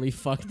 royally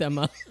fucked them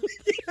up.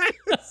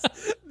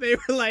 Yes. They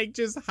were, like,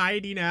 just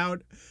hiding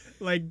out,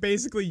 like,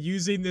 basically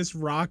using this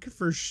rock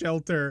for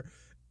shelter,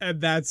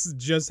 and that's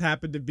just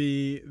happened to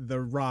be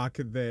the rock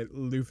that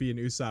Luffy and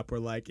Usopp were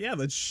like, yeah,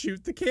 let's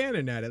shoot the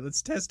cannon at it.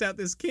 Let's test out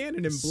this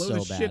cannon and blow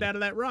the shit out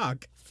of that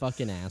rock.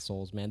 Fucking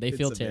assholes, man. They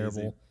feel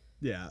terrible.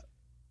 Yeah.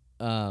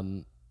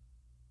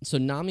 So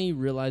Nami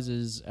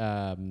realizes...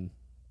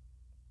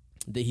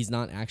 that he's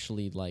not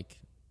actually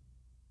like,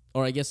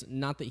 or I guess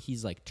not that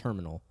he's like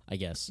terminal, I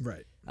guess.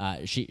 Right.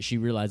 She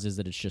realizes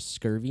that it's just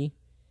scurvy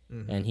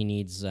and he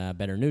needs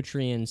better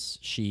nutrients.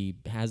 She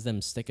has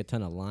them stick a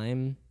ton of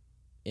lime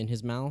in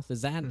his mouth.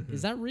 Is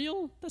that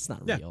real? That's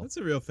not real. Yeah, that's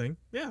a real thing.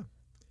 Yeah.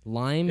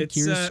 Lime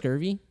cures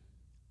scurvy?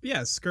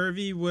 Yeah,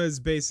 scurvy was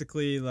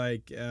basically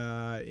like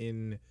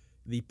in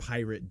the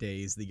pirate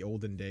days, the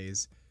olden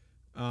days.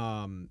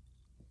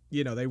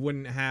 They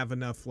wouldn't have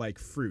enough like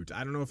fruit.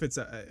 I don't know if it's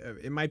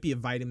it might be a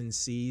vitamin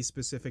C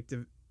specific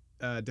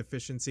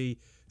deficiency.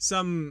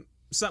 Something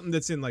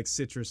that's in like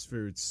citrus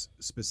fruits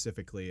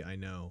specifically. I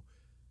know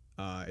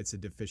it's a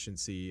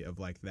deficiency of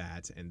like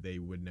that, and they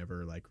would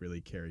never like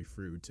really carry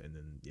fruit, and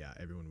then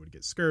everyone would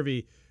get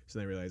scurvy. So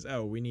they realized,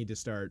 oh, we need to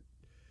start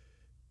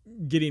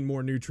getting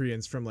more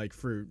nutrients from like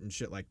fruit and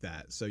shit like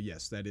that. So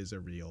yes, that is a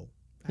real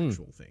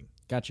actual thing.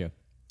 Gotcha.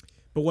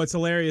 But what's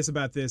hilarious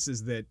about this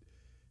is that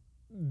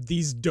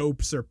these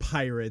dopes are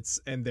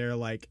pirates, and they're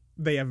like,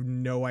 they have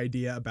no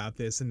idea about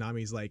this, and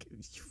Nami's like,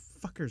 you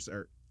fuckers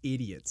are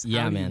idiots.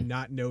 Yeah, How do man. you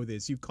not know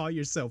this? You call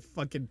yourself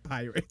fucking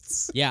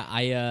pirates. Yeah,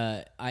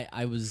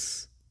 I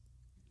was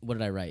what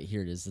did I write?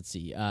 Here it is. Let's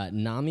see.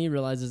 Nami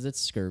realizes it's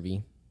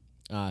scurvy.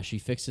 She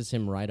fixes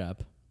him right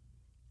up.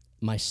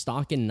 My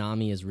stock in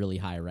Nami is really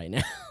high right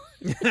now.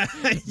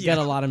 Got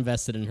a lot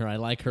invested in her. I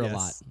like her a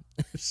lot.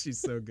 She's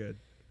so good.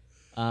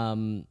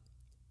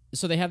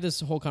 So they have this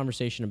whole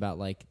conversation about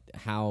like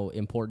how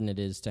important it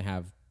is to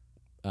have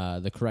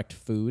the correct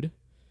food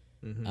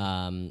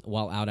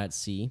while out at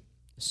sea.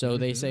 So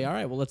they say, all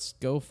right, well, let's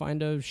go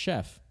find a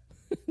chef.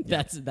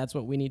 That's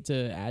what we need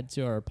to add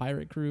to our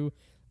pirate crew.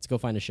 Let's go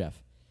find a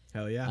chef.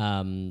 Hell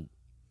yeah.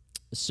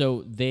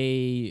 So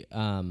they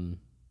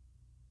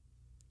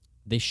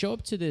show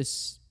up to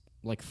this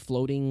like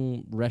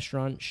floating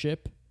restaurant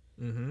ship.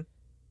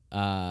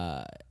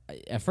 At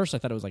first I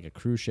thought it was like a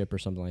cruise ship or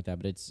something like that,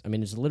 but it's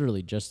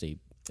literally just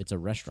it's a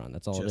restaurant.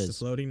 That's all it is.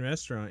 Just a floating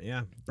restaurant.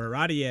 Yeah.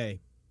 Baratier.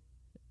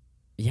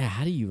 Yeah.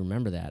 How do you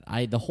remember that?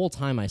 The whole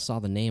time I saw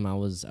the name, I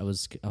was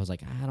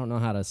like, I don't know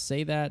how to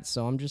say that,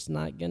 so I'm just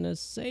not gonna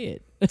say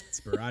it. It's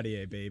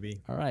Baratier,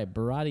 baby. All right,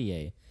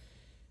 Baratier.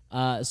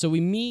 So we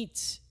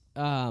meet.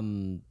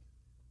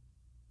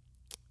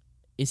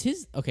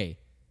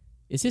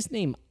 Is his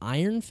name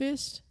Iron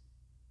Fist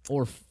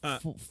or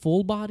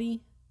Full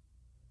Body?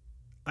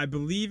 I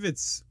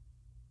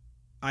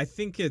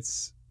think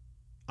it's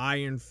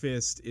Iron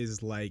Fist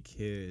is like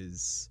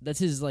his... That's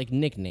his like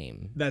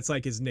nickname. That's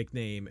like his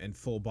nickname, and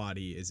Full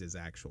Body is his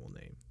actual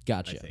name.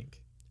 Gotcha. I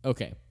think.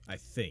 Okay. I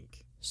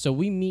think. So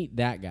we meet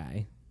that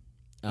guy.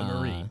 A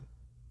Marine.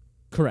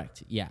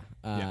 Correct. Yeah.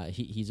 Yeah.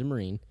 He's a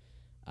Marine.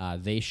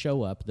 They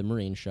show up. The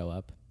Marines show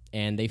up,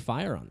 and they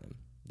fire on them.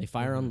 They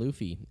fire on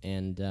Luffy,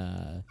 and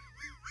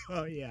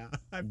oh yeah,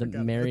 I the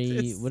forgot Mary.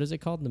 about this. What is it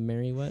called? The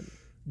Mary what?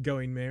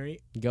 Going Mary.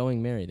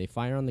 Going Mary. They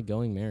fire on the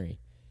Going Mary.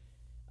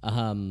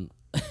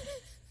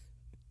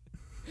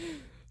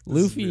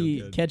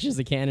 Luffy catches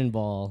a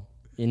cannonball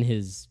in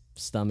his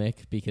stomach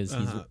because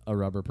he's a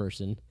rubber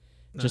person.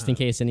 Just in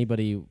case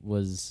anybody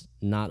was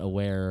not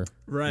aware,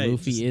 Right.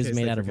 Luffy is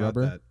made out of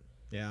rubber. That.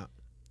 Yeah.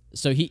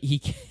 So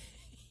he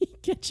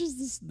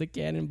catches the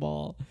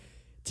cannonball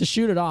to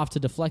shoot it off to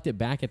deflect it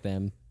back at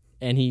them,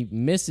 and he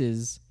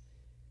misses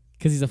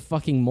because he's a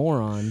fucking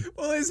moron.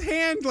 Well, his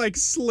hand like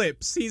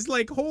slips. He's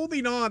like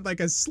holding on like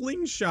a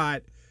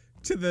slingshot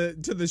to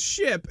the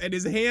ship, and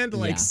his hand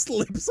like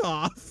slips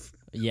off.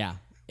 Yeah,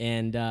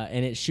 and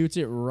it shoots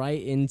it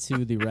right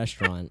into the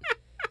restaurant.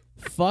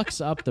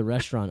 Fucks up the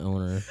restaurant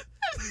owner.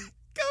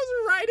 Goes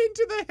right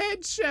into the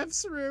head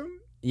chef's room.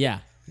 Yeah,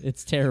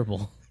 it's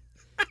terrible.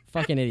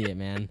 Fucking idiot,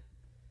 man.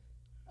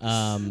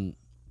 So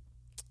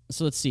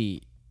let's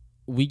see.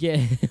 We get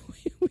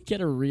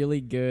a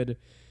really good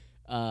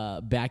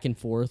back and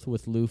forth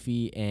with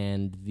Luffy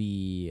and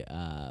the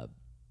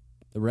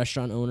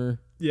restaurant owner.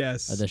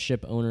 Yes. The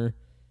ship owner.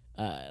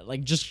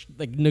 Just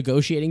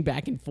negotiating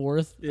back and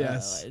forth.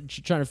 Yes.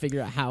 Trying to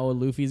figure out how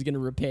Luffy's going to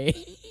repay.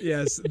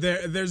 Yes.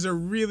 There's a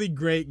really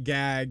great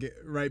gag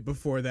right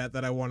before that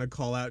I want to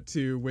call out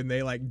to, when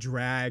they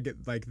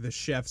the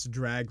chefs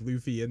drag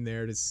Luffy in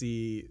there to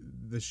see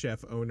the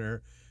chef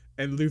owner,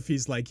 and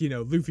Luffy's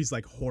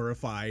like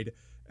horrified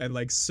and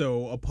like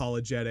so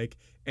apologetic,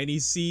 and he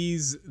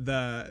sees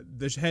the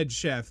head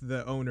chef,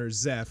 the owner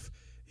Zeph.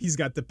 He's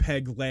got the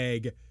peg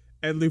leg.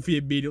 And Luffy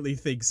immediately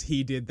thinks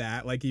he did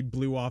that, like he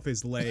blew off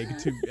his leg,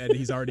 and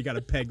he's already got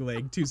a peg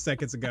leg 2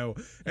 seconds ago.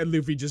 And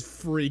Luffy just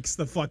freaks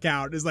the fuck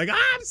out and is like,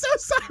 I'm so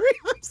sorry,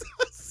 I'm so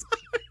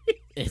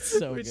sorry. It's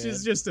so Which good.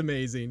 is just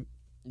amazing.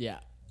 Yeah.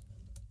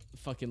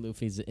 Fucking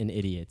Luffy's an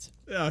idiot.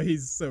 Oh,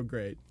 he's so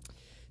great.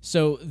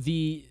 So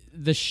the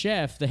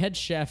head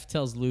chef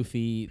tells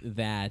Luffy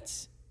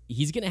that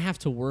he's going to have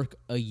to work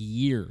a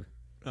year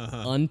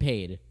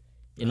unpaid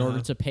in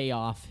order to pay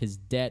off his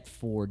debt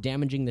for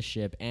damaging the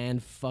ship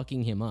and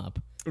fucking him up.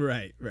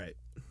 Right.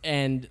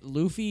 And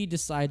Luffy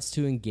decides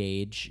to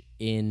engage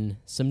in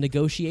some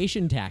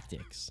negotiation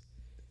tactics.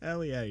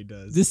 Hell yeah, he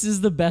does. This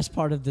is the best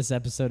part of this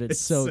episode. It's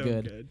so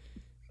good.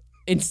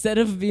 Instead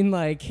of being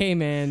like, hey,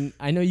 man,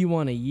 I know you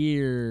want a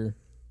year.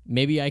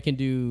 Maybe I can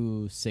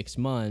do 6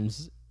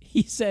 months.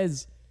 He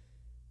says,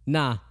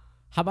 nah,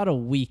 how about a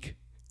week?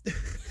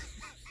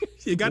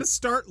 You got to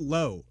start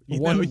low.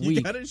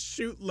 You got to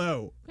shoot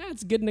low.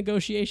 That's good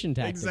negotiation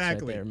tactics right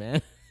there,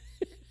 man.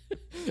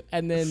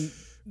 And then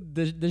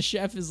the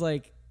chef is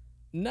like,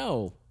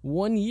 no,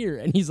 1 year.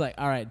 And he's like,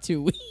 all right,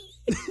 2 weeks.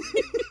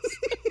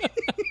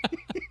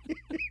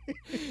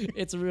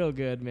 It's real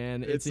good,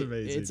 man. It's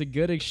amazing. It's a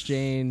good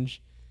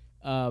exchange.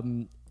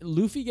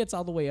 Luffy gets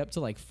all the way up to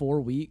like 4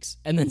 weeks,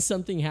 and then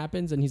something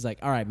happens, and he's like,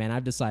 all right, man,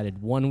 I've decided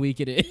 1 week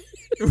it is.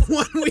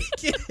 1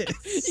 week it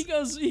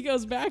is. He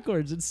goes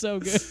backwards. It's so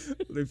good.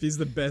 Luffy's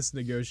the best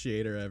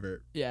negotiator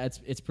ever. Yeah,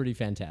 it's pretty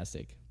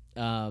fantastic.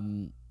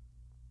 So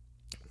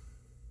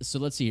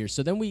let's see here.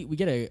 So then we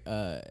get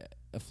a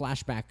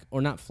flashback,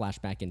 or not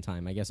flashback in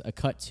time, I guess, a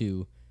cut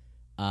to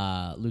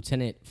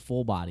Lieutenant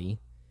Full Body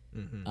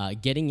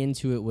getting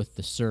into it with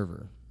the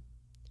server.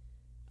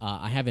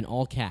 I have in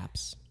all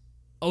caps,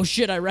 oh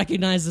shit, I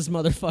recognize this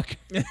motherfucker.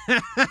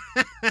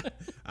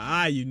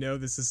 You know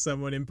this is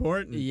someone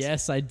important.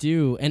 Yes, I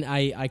do. And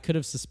I could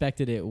have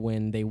suspected it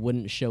when they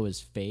wouldn't show his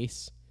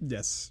face.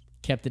 Yes.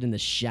 Kept it in the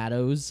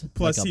shadows.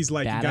 Plus, like he's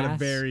like badass.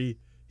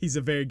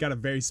 got a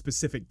very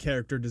specific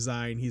character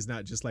design. He's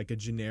not just like a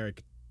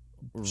generic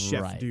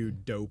chef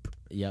dude dope.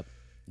 Yep.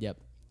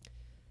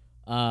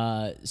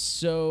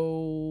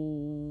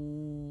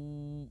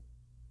 So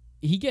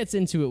he gets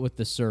into it with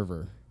the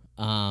server.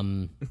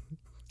 About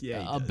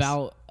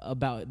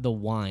the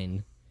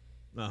wine,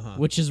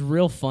 which is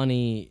real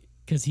funny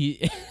because you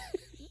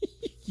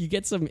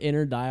get some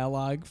inner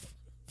dialogue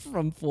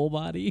from Full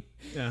Body.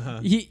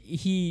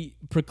 He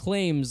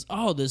proclaims,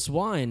 "Oh, this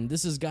wine,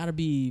 this has got to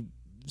be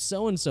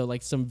so and so,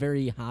 like some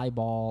very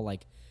highball,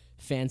 like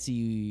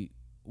fancy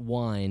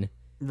wine."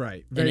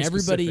 Right. Very and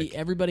specific.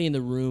 everybody in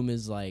the room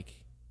is like,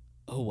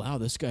 "Oh wow,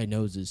 this guy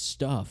knows his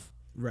stuff."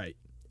 Right.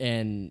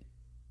 And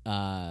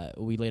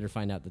we later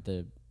find out that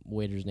the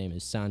waiter's name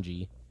is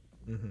Sanji.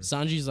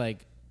 Sanji's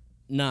like,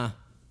 "Nah,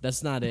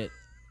 that's not it.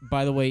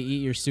 By the way,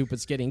 eat your soup.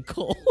 It's getting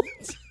cold."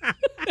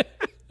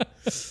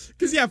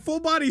 Because Full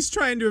Body's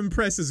trying to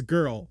impress his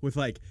girl with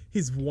like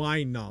his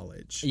wine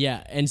knowledge.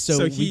 Yeah, and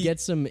so we get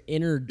some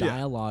inner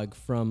dialogue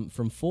from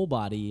Full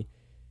Body,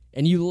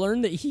 and you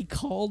learn that he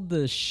called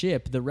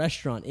the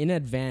restaurant in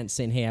advance,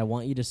 saying, "Hey, I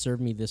want you to serve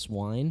me this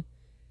wine,"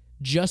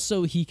 just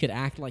so he could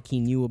act like he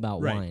knew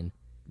about wine.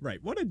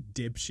 Right. What a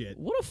dipshit.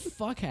 What a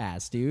fuck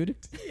ass, dude.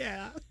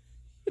 Yeah.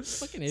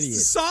 Fucking idiot.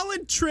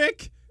 Solid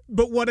trick,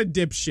 but what a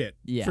dipshit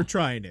for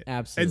trying it.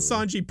 Absolutely.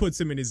 And Sanji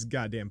puts him in his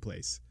goddamn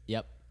place.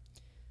 Yep.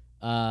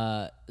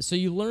 So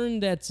you learn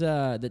that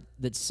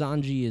that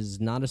Sanji is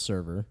not a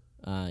server.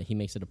 He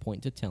makes it a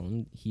point to tell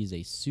him he's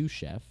a sous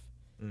chef.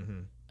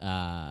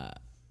 And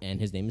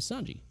his name is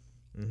Sanji.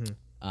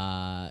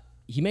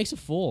 He makes a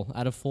fool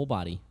out of Full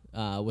Body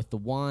with the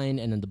wine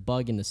and then the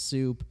bug in the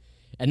soup,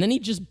 and then he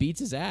just beats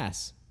his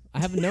ass. I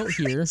have a note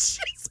here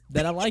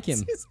that I like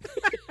him.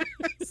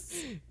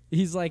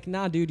 He's like,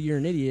 "Nah, dude, you're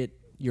an idiot.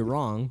 You're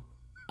wrong.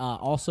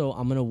 Also,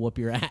 I'm gonna whoop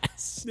your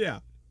ass." Yeah.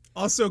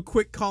 Also,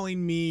 quit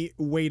calling me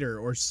waiter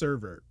or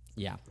server.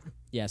 Yeah.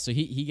 So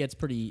he gets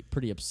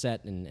pretty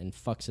upset and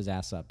fucks his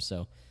ass up.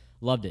 So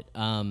loved it.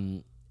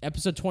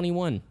 Episode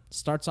 21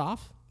 starts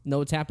off. Know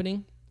what's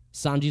happening?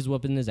 Sanji's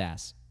whooping his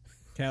ass.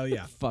 Hell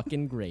yeah.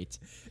 Fucking great.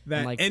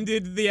 That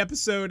ended the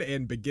episode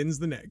and begins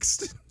the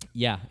next.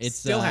 Yeah, it's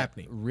still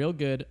happening. Real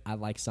good. I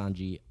like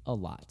Sanji a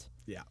lot.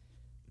 Yeah.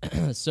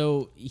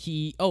 So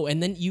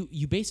and then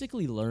you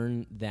basically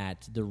learn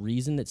that the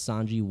reason that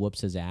Sanji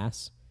whoops his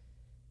ass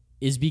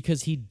is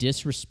because he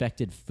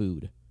disrespected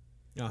food.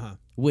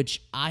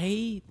 Which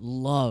I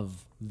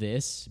love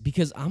this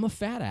because I'm a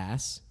fat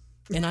ass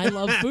and I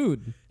love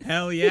food.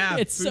 Hell yeah.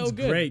 It's Food's so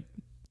good. Great.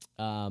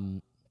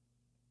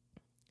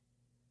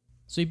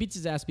 So he beats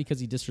his ass because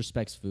he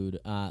disrespects food.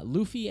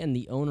 Luffy and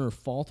the owner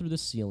fall through the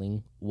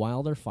ceiling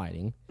while they're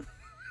fighting.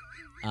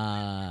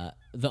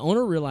 The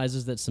owner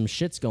realizes that some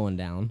shit's going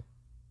down.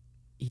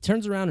 He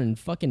turns around and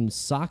fucking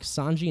socks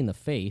Sanji in the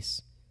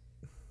face.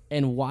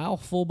 And while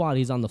Full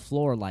Body's on the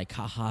floor like,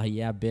 haha,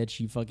 yeah, bitch,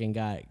 you fucking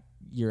got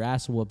your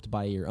ass whooped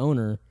by your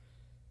owner,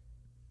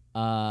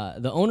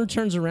 the owner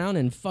turns around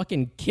and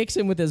fucking kicks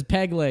him with his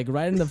peg leg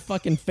right in the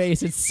fucking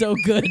face. It's so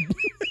good.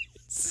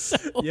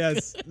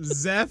 Yes,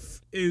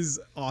 Zeph is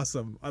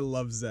awesome. I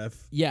love Zeph.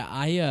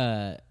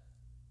 Yeah,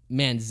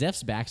 man,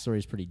 Zeph's backstory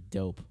is pretty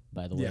dope,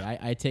 by the way. Yeah.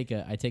 I take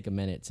a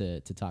minute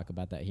to talk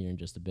about that here in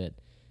just a bit.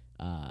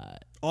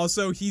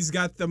 Also, he's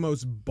got the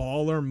most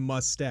baller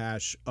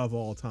mustache of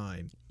all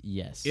time.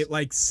 Yes. It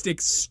like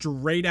sticks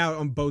straight out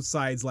on both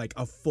sides like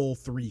a full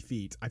 3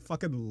 feet. I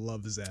fucking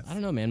love Zeph. I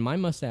don't know, man. My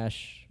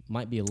mustache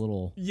might be a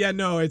little... Yeah,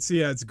 no, it's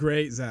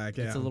great, Zach.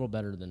 Yeah. It's a little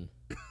better than...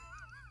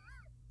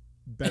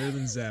 Better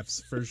than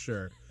Zeph's, for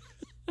sure.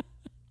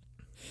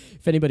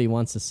 If anybody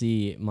wants to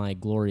see my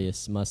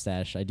glorious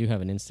mustache, I do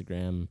have an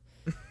Instagram.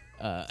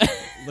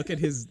 Look at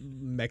his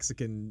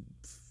Mexican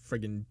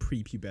friggin'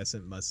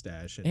 prepubescent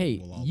mustache, and hey,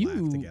 we'll all you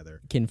laugh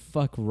together. Can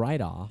fuck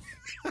right off.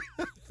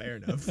 Fair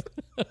enough.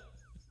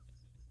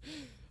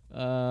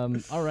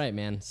 All right,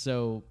 man.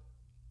 So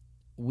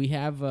we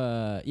have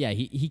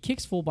he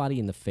kicks Full Body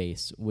in the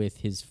face with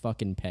his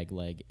fucking peg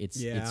leg.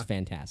 It's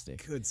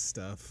fantastic. Good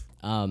stuff.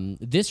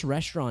 This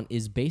restaurant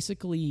is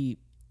basically,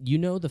 you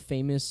know, the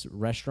famous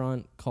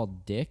restaurant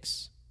called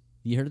Dick's.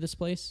 You heard of this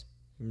place?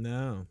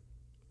 No.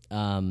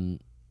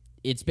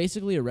 It's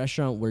basically a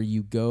restaurant where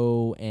you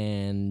go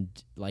and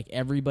like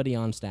everybody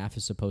on staff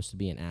is supposed to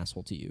be an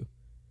asshole to you.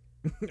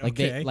 Like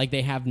okay.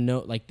 they have no,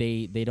 like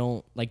they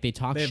don't, like they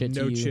talk they have shit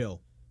no to you.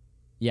 chill.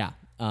 Yeah.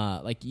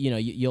 Like, you know,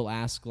 you'll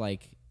ask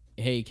like,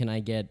 hey, can I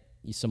get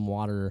you some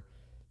water?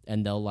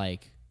 And they'll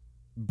like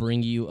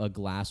bring you a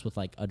glass with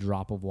like a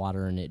drop of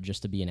water in it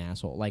just to be an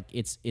asshole. Like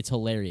it's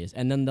hilarious.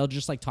 And then they'll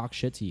just like talk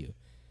shit to you.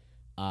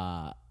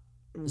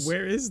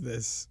 Where is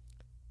this?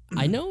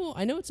 I know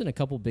it's in a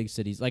couple big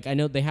cities. Like I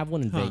know they have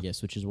one in Huh.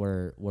 Vegas, which is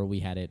where we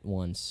had it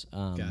once.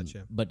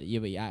 Gotcha. But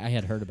yeah, I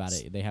had heard about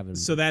it. They haven't.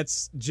 So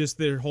that's just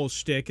their whole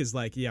shtick is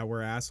like, yeah,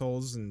 we're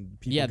assholes and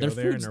people Yeah, go their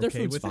there food's and are okay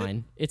food's with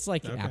fine. It's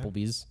like Okay.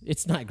 Applebee's.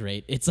 It's not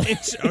great. It's like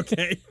it.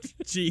 Okay.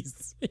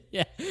 Jeez.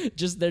 yeah,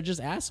 they're just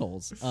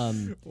assholes.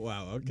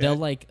 Wow. Okay. They'll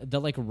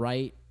like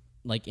write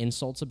like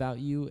insults about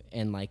you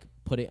and like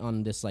put it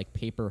on this like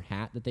paper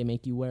hat that they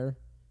make you wear,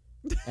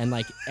 and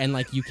like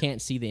you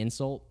can't see the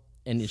insult,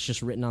 and it's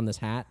just written on this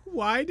hat.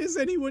 Why does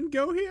anyone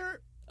go here?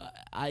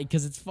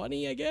 Because it's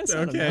funny, I guess.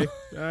 I don't Okay.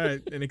 know. All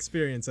right. An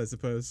experience, I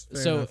suppose.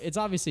 Fair So enough. it's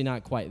obviously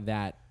not quite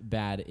that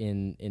bad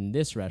in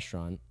this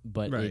restaurant,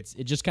 but Right.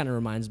 it just kind of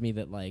reminds me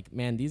that like,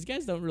 man, these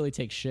guys don't really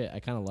take shit. I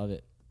kind of love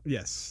it.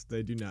 Yes,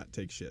 they do not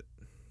take shit.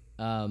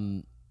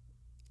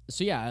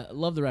 So yeah, I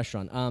love the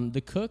restaurant.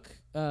 The cook.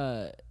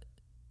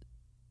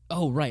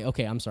 Oh right,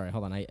 okay. I'm sorry.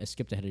 Hold on, I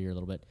skipped ahead of you a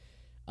little bit.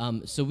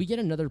 So we get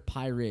another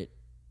pirate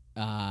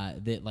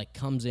that like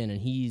comes in and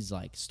he's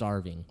like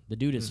starving. The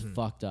dude is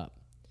fucked up.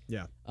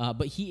 Yeah.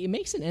 But he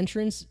makes an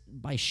entrance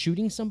by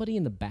shooting somebody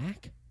in the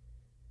back,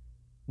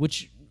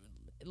 which,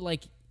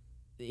 like,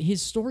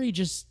 his story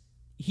just,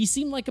 he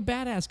seemed like a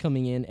badass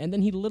coming in, and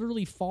then he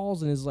literally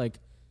falls and is like,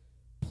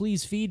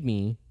 please feed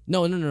me.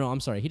 No, I'm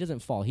sorry. He doesn't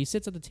fall. He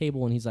sits at the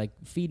table and he's like,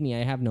 feed me,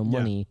 I have no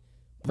money.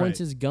 Points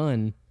Right. his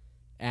gun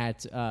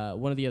at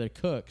one of the other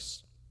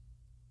cooks,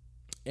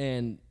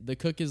 and the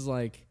cook is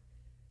like,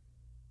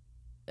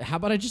 how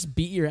about I just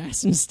beat your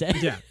ass instead?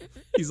 Yeah.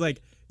 He's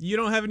like, you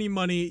don't have any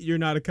money. You're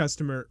not a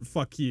customer.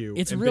 Fuck you.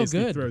 It's and real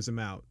basically good. Throws him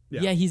out.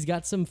 Yeah, he's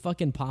got some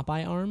fucking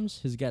Popeye arms.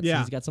 He's got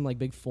some like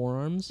big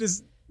forearms.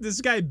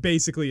 This guy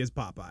basically is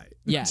Popeye.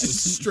 Yeah, Just he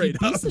straight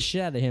beats up. the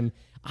shit out of him.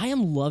 I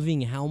am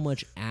loving how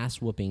much ass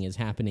whooping is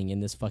happening in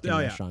this fucking Oh,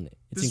 yeah. restaurant.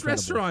 It's This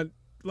incredible. restaurant,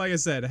 like I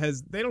said,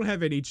 they don't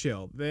have any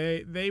chill.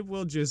 They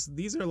will just,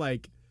 these are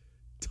like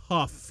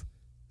tough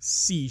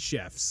sea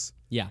chefs.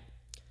 Yeah.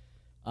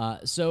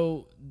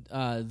 So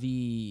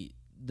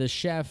the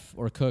chef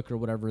or cook or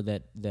whatever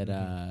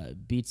that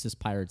beats this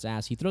pirate's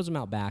ass, he throws him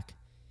out back,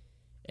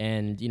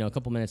 and a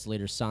couple minutes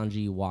later,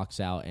 Sanji walks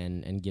out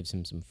and gives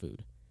him some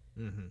food,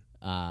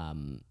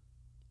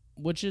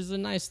 which is a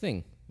nice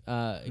thing.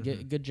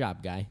 Good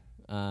job, guy.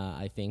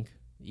 I think,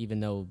 even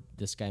though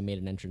this guy made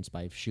an entrance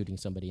by shooting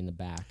somebody in the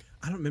back.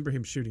 I don't remember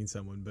him shooting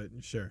someone, but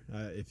sure,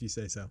 if you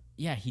say so.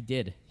 Yeah, he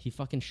did. He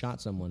fucking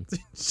shot someone.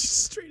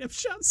 Just straight up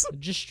shot someone.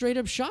 Just straight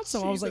up shot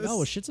someone. I was like, Jesus.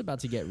 oh, shit's about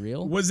to get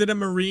real. Was it a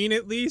Marine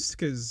at least?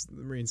 Because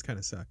the Marines kind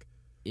of suck.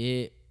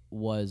 It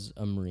was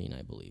a Marine,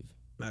 I believe.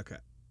 Okay.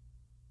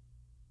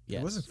 Yes.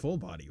 It wasn't full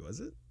body,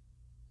 was it?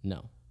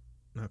 No.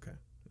 Okay.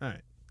 All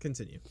right.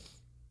 Continue.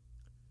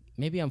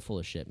 Maybe I'm full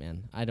of shit,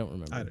 man. I don't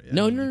remember. I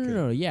No. mean, you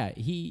could. Yeah,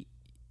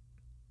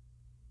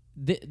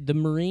 the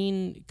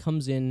Marine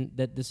comes in.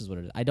 This is what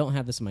it is. I don't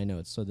have this in my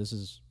notes, so this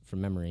is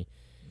from memory.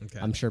 Okay.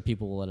 I'm sure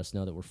people will let us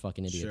know that we're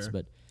fucking idiots, Sure.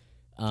 but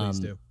Please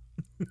do.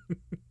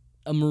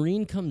 a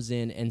Marine comes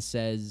in and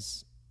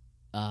says,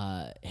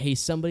 hey,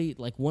 somebody,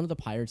 like one of the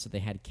pirates that they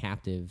had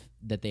captive,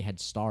 that they had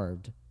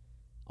starved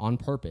on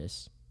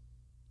purpose,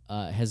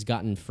 has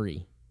gotten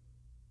free.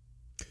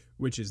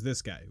 Which is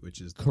this guy, which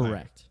is the pirate.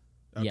 Correct.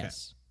 Okay.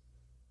 Yes.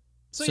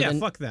 So So yeah, then-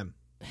 fuck them.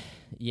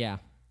 Yeah.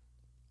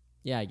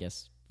 Yeah, I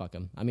guess. Fuck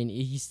him. I mean,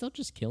 he's still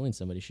just killing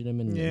somebody, shooting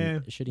him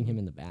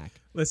in the back.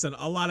 Listen,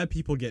 a lot of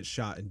people get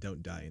shot and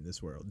don't die in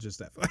this world. Just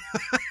that.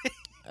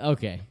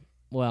 Okay.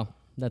 Well,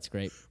 that's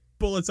great.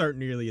 Bullets aren't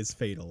nearly as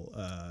fatal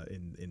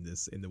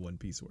in the One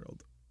Piece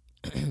world.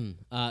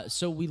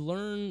 So we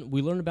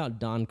learn about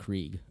Don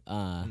Krieg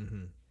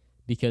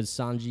because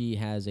Sanji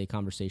has a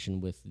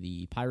conversation with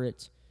the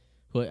pirate,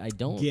 who I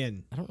don't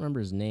Gin. remember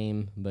his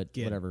name, but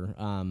Gin. whatever.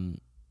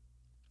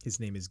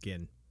 His name is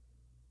Gin.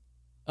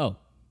 Oh,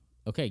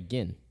 okay,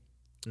 Gin.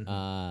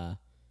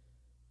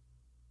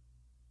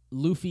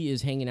 Luffy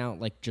is hanging out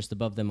like just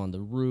above them on the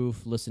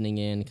roof, listening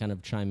in, kind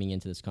of chiming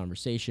into this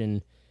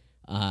conversation.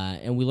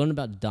 And we learn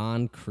about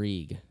Don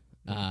Krieg,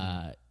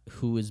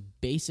 who is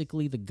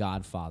basically the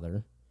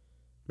godfather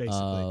Basically.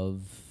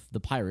 of the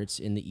pirates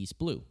in the East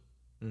Blue.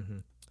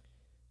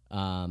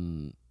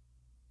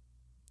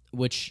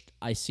 Which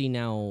I see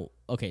now.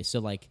 Okay,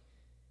 so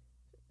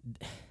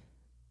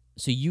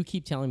so you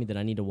keep telling me that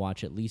I need to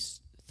watch at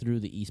least through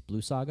the East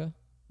Blue saga,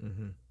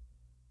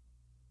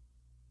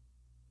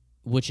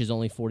 which is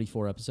only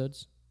 44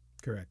 episodes,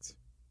 Correct.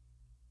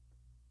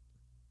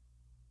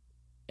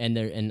 and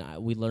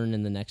we learn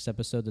in the next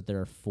episode that there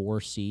are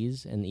 4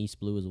 seas, and the East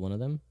Blue is one of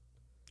them.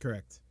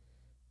 Correct.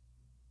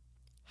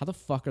 How the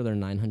fuck are there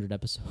 900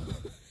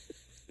 episodes?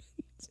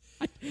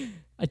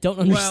 I don't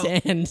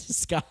understand,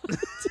 Scott.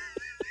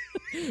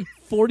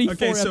 44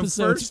 Okay, so episodes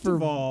first for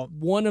of all-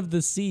 one of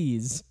the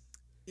seas.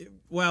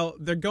 Well,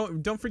 they're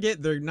going. Don't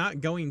forget, they're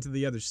not going to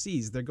the other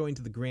seas. They're going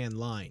to the Grand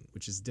Line,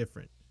 which is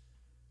different.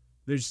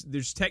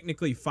 There's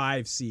technically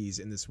 5 seas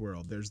in this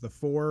world. There's the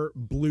 4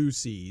 blue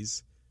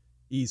seas,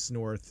 east,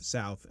 north,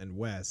 south, and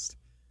west,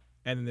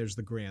 and then there's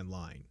the Grand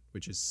Line,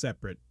 which is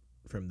separate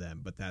from them.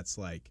 But that's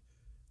like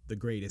the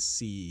greatest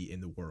sea in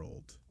the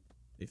world,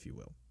 if you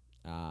will.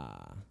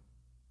 Ah.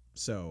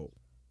 So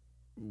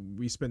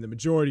we spend the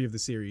majority of the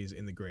series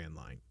in the Grand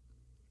Line.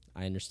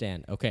 I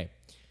understand. Okay.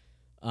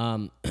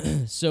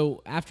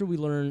 So after we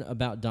learn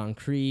about Don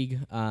Krieg,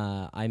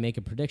 I make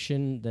a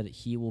prediction that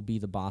he will be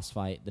the boss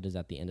fight that is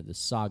at the end of the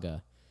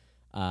saga.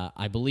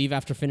 I believe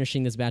after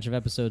finishing this batch of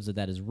episodes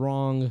that is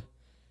wrong,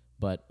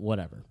 but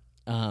whatever.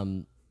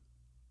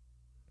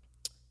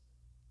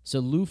 So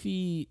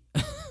Luffy...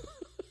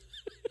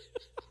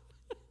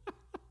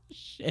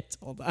 Shit,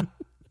 hold on.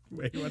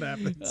 Wait, what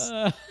happens?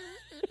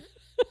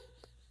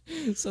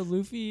 So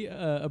Luffy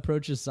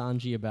approaches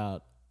Sanji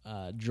about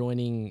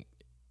joining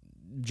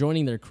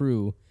their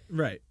crew.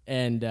 Right.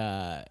 And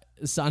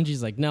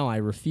Sanji's like, no, I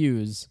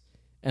refuse.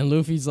 And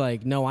Luffy's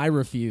like, no, I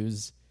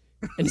refuse.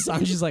 And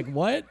Sanji's like,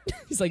 what?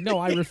 He's like, no,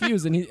 I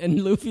refuse.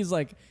 And Luffy's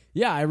like,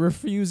 yeah, I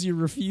refuse your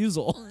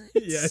refusal.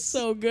 It's Yes.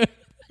 so good.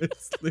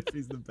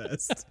 Luffy's the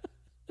best.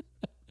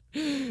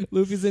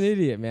 Luffy's an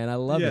idiot, man. I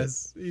love it.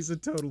 Yes, he's a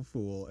total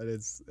fool, and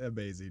it's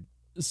amazing.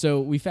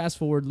 So we fast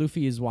forward.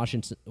 Luffy is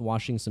washing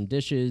some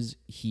dishes.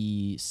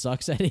 He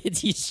sucks at it.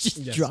 He's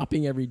just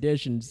dropping every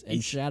dish and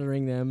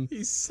shattering them.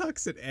 He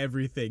sucks at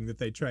everything that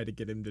they try to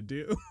get him to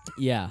do.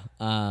 Yeah.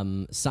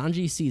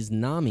 Sanji sees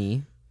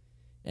Nami,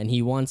 and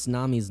he wants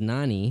Nami's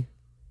Nani.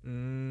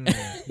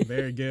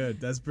 Very good.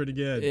 That's pretty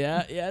good.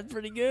 Yeah,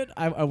 pretty good.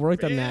 I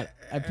worked on that.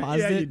 I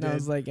paused it, and I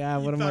was like,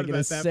 what am I going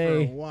to say? For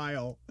a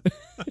while.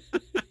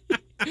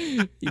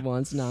 He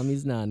wants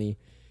Nami's Nani.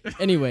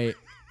 Anyway.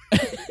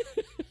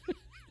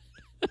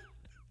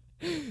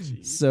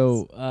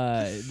 So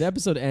the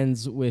episode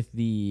ends with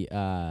the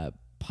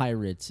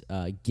pirate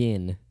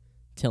Gin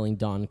telling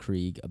Don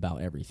Krieg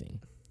about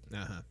everything.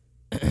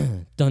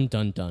 Dun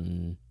dun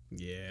dun.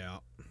 Yeah.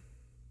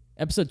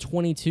 Episode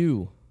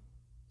 22.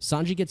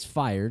 Sanji gets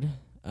fired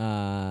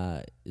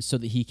so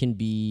that he can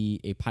be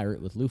a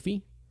pirate with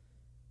Luffy.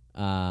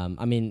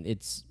 I mean,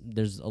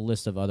 there's a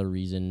list of other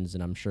reasons,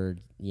 and I'm sure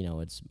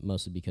it's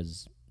mostly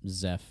because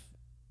Zeph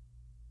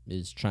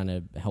is trying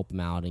to help him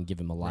out and give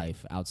him a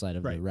life outside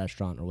of the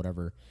restaurant or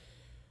whatever.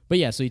 But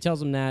yeah, so he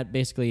tells him that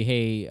basically,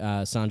 hey,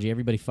 Sanji,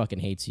 everybody fucking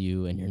hates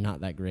you, and you're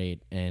not that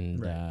great,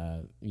 and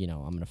I'm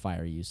gonna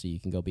fire you so you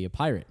can go be a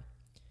pirate.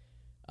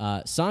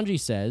 Sanji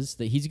says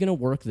that he's gonna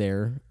work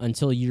there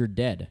until you're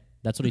dead.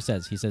 That's what he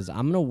says. He says,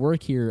 I'm gonna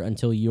work here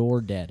until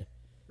you're dead.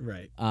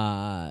 Right.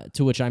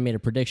 To which I made a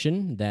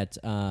prediction that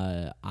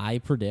I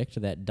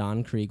predict that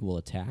Don Krieg will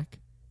attack,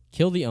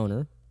 kill the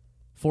owner,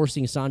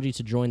 forcing Sanji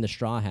to join the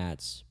Straw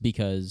Hats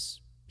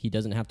because he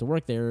doesn't have to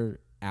work there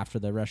after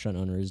the restaurant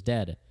owner is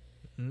dead.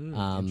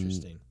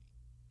 Interesting.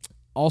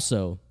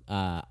 Also,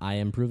 I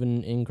am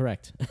proven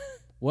incorrect.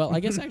 Well, I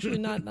guess actually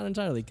not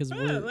entirely because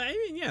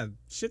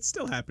shit's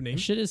still happening.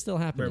 Shit is still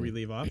happening. Where we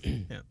leave off.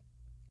 Yeah.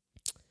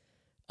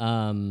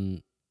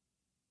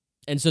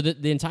 And so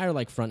the entire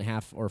front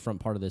half or front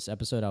part of this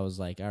episode, I was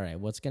like, all right,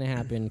 what's gonna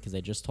happen? Because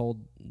they just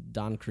told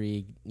Don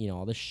Krieg,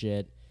 all this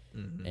shit,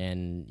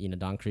 and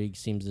Don Krieg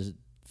seems to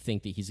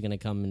think that he's gonna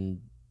come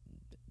and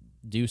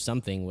do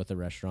something with the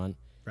restaurant.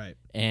 Right.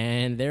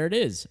 And there it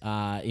is.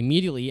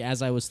 Immediately,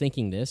 as I was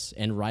thinking this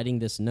and writing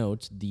this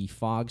note, the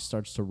fog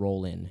starts to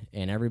roll in,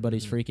 and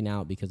everybody's freaking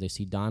out because they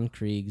see Don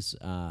Krieg's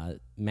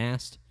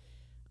mast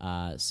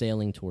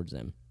sailing towards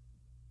them.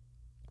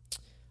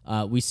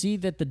 We see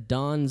that the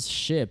Don's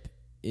ship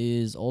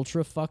is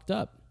ultra fucked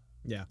up.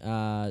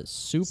 Yeah.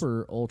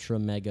 Super ultra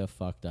mega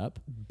fucked up.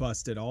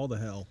 Busted all the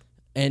hell.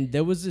 And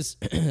there was this,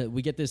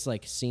 we get this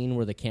scene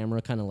where the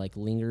camera kind of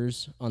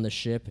lingers on the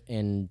ship,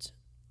 and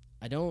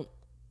I don't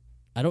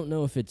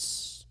know if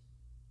it's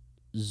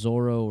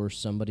Zoro or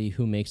somebody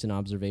who makes an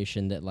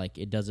observation that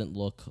it doesn't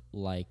look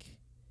like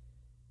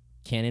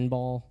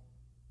Cannonball,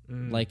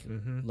 like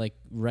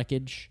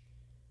wreckage.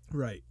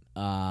 Right.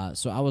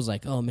 So I was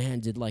like, oh man,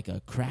 did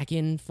a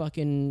Kraken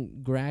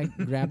fucking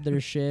grab their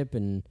ship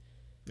and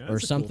or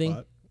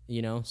something,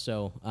 cool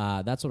So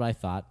that's what I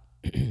thought.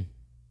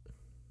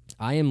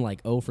 I am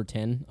 0 for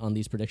 10 on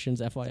these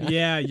predictions, FYI.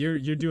 Yeah, you're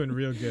doing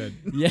real good.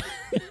 Yeah.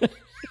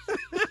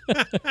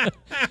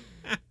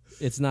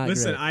 It's not.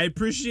 Listen, great. I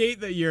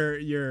appreciate that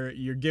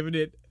you're giving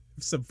it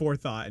some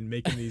forethought and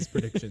making these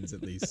predictions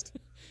at least.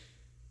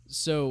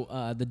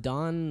 So the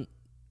Don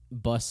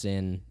busts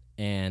in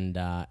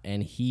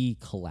and he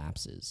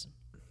collapses.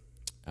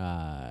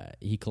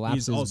 He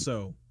collapses. He's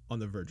also on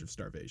the verge of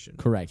starvation.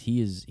 Correct.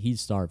 He's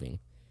starving.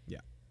 Yeah.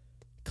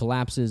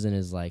 Collapses and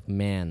is like,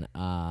 man,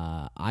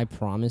 I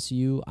promise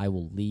you I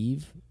will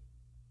leave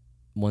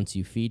once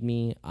you feed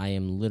me. I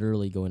am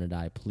literally going to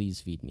die.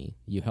 Please feed me.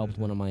 You helped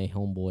one of my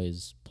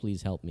homeboys.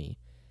 Please help me.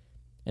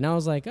 And I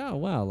was like, oh,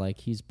 wow,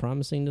 he's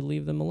promising to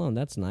leave them alone.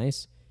 That's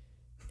nice.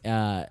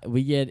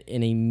 We get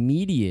an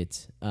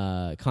immediate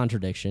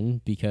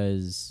contradiction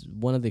because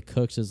one of the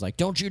cooks is like,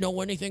 don't you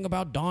know anything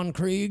about Don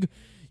Krieg?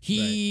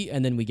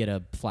 And then we get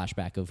a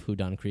flashback of who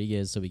Don Krieg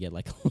is, so we get a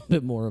little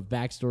bit more of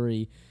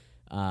backstory.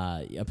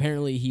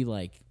 Apparently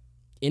he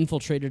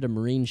infiltrated a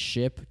marine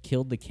ship,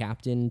 killed the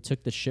captain,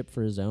 took the ship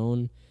for his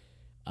own,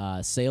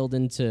 sailed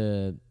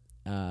into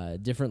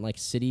different like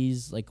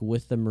cities like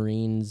with the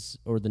Marines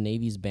or the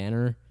Navy's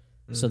banner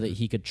so that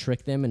he could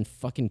trick them and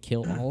fucking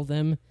kill all of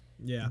them.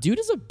 Yeah. Dude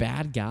is a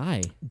bad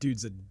guy.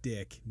 Dude's a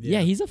dick.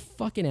 Yeah, he's a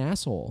fucking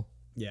asshole.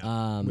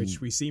 Yeah.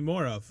 Which we see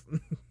more of.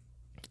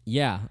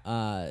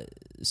 Yeah.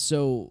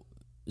 So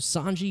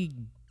Sanji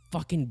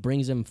fucking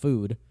brings him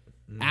food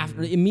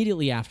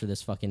immediately after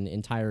this fucking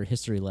entire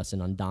history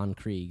lesson on Don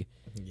Krieg.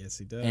 Yes,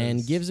 he does.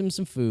 And gives him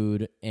some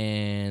food,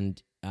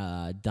 and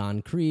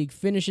Don Krieg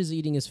finishes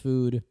eating his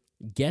food,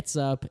 gets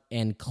up,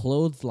 and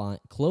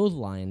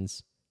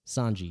clotheslines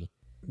Sanji.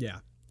 Yeah.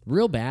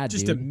 Real bad,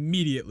 Just dude.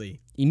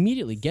 immediately.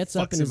 Immediately gets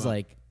up Fucks and him is up.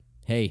 like,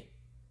 hey,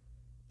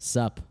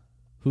 sup,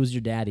 who's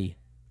your daddy?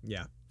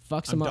 Yeah.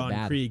 Fucks I'm him up Don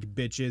bad. Krieg,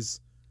 bitches.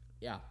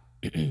 Yeah.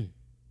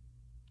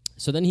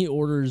 So then he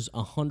orders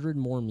 100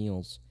 more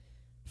meals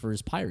for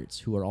his pirates,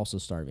 who are also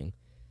starving,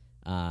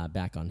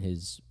 back on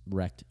his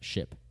wrecked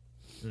ship.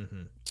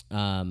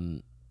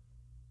 I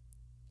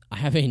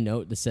have a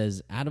note that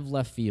says, out of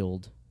left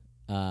field,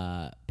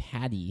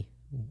 Patty,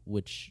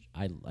 which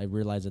I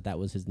realized that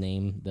was his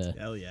name.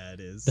 Hell yeah, it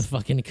is. The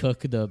fucking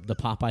cook, the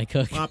Popeye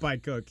cook.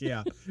 Popeye cook,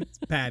 yeah. It's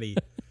Patty.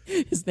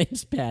 His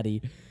name's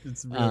Patty.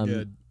 It's real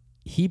good.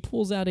 He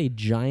pulls out a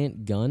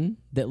giant gun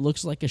that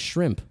looks like a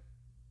shrimp.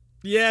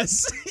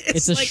 Yes.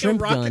 It's a like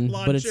shrimp rocket gun,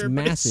 launcher, but it's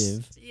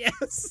massive.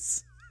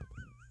 Yes.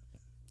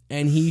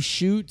 And he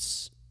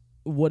shoots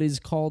what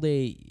is called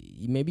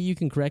maybe you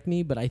can correct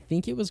me, but I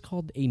think it was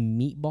called a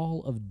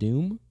meatball of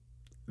doom.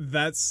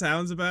 That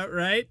sounds about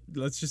right.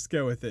 Let's just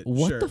go with it.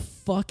 What sure. the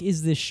fuck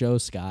is this show,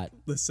 Scott?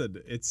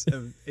 Listen, it's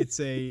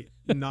a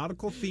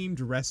nautical themed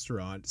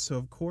restaurant, so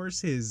of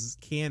course his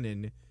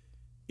cannon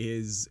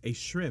is a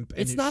shrimp.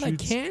 And It's not a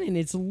cannon.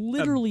 It's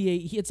literally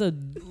it's a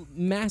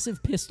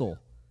massive pistol.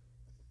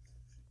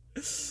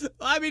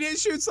 I mean, it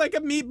shoots like a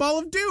meatball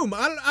of doom.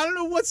 I don't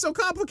know what's so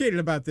complicated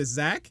about this,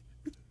 Zach.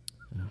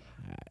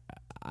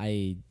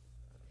 I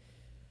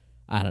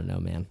don't know,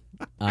 man.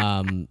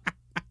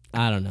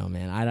 I don't know,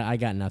 man. I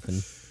got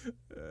nothing.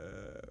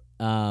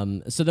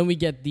 So then we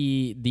get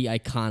the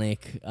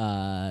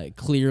iconic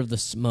clear of the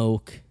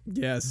smoke.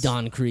 Yes.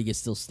 Don Krieg is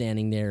still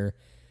standing there,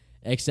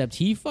 except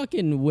he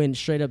fucking went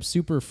straight up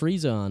Super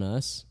Frieza on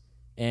us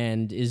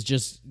and is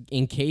just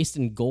encased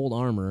in gold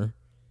armor.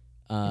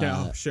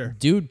 No, sure.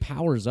 Dude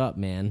powers up,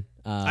 man.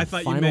 I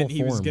thought you meant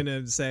he was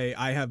gonna say,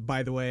 I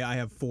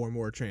have 4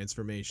 more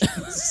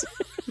transformations.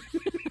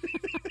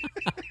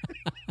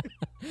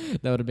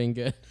 That would have been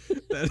good.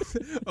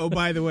 Oh,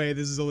 by the way,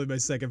 this is only my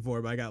second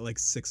form. I got like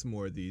 6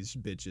 more of these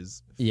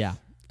bitches. Yeah.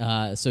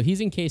 So he's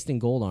encased in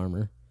gold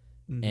armor,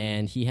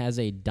 and he has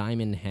a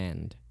diamond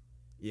hand.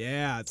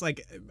 Yeah, it's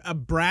like a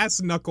brass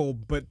knuckle,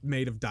 but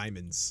made of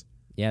diamonds.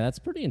 Yeah, that's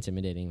pretty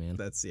intimidating, man.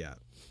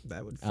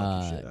 That would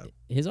fuck your shit up.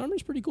 His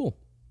armor's pretty cool.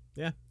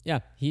 Yeah. Yeah.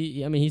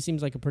 He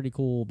seems like a pretty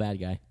cool bad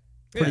guy.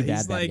 Pretty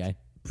he's bad guy.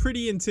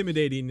 Pretty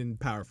intimidating and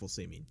powerful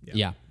seeming.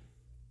 Yeah.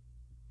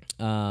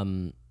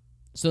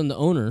 So then the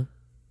owner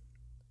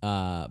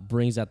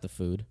brings out the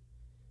food,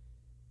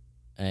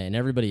 and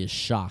everybody is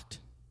shocked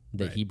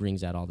that he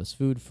brings out all this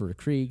food for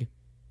Krieg,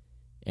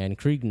 and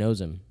Krieg knows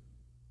him.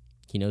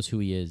 He knows who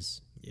he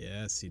is.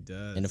 Yes, he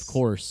does. And of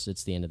course,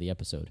 it's the end of the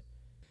episode.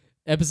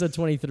 Episode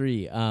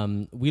 23,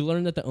 we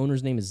learn that the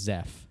owner's name is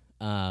Zeph.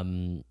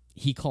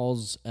 He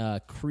calls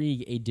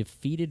Krieg a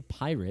defeated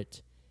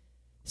pirate,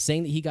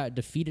 saying that he got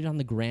defeated on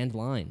the Grand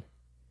Line.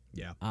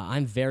 Yeah.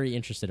 I'm very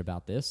interested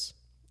about this.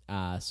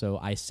 So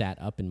I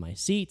sat up in my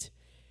seat,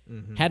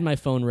 had my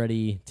phone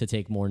ready to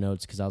take more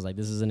notes because I was like,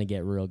 this is going to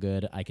get real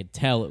good. I could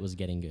tell it was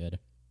getting good.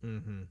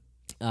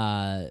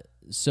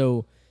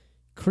 So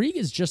Krieg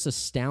is just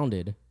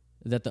astounded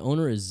that the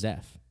owner is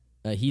Zeph.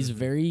 He's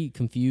very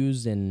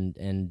confused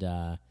and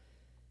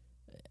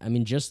I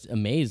mean, just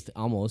amazed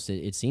almost,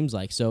 it seems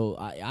like. So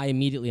I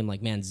immediately am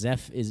like, man,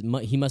 Zeph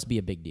he must be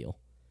a big deal.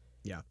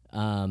 Yeah.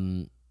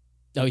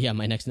 Oh, yeah,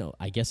 my next note.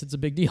 I guess it's a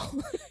big deal.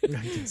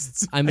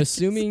 I'm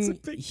assuming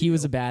he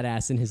was a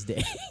badass in his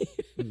day.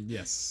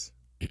 Yes,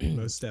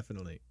 most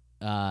definitely.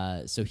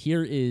 So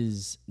here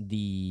is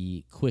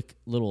the quick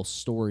little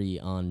story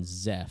on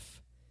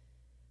Zeph.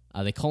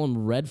 They call him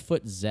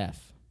Redfoot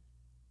Zeph.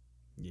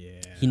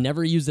 Yeah. He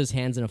never used his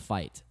hands in a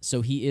fight,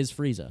 so he is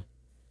Frieza.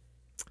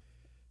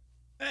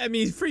 I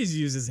mean, Frieza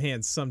uses his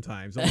hands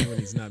sometimes, only when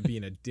he's not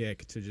being a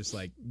dick to just,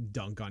 like,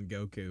 dunk on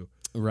Goku.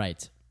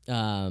 Right.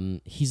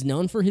 He's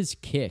known for his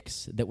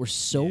kicks that were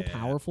so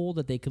powerful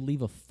that they could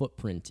leave a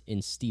footprint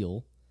in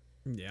steel.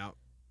 Yeah.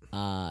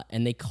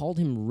 And they called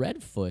him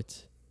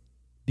Redfoot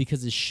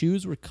because his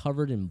shoes were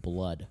covered in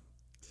blood.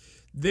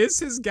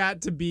 This has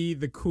got to be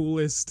the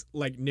coolest,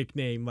 like,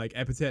 nickname, like,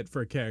 epithet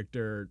for a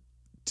character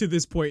to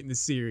this point in the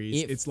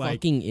series. It's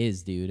fucking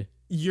is, dude.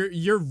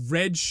 You're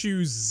Red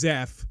Shoes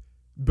Zeph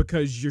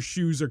because your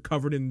shoes are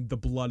covered in the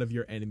blood of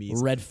your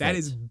enemies. Redfoot. That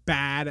is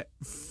bad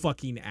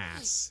fucking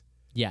ass.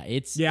 Yeah,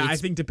 I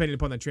think depending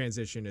upon the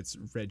transition, it's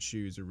Red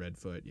Shoes or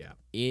Redfoot. Yeah,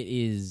 it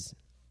is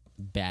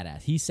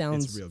badass. He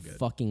sounds real good.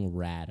 Fucking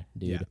rad,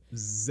 dude. Yeah,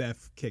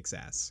 Zeph kicks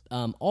ass.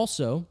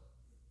 Also,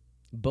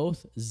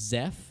 both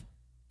Zeph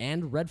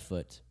and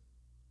Redfoot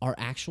are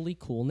actually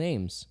cool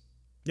names.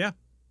 Yeah.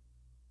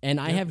 And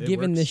I have it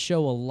given works. this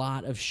show a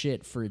lot of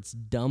shit for its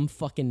dumb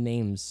fucking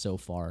names so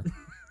far.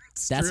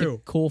 That's true. a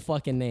cool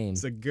fucking name.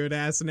 It's a good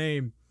ass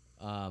name.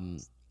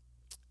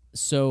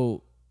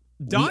 So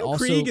Don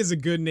Krieg is a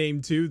good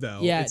name too, though.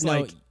 Yeah, it's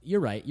no, like you're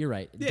right. You're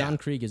right. Yeah. Don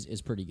Krieg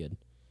is pretty good.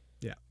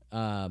 Yeah.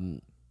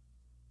 And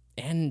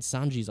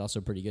Sanji's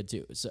also pretty good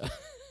too. So,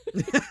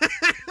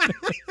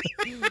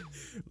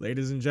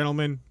 ladies and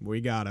gentlemen,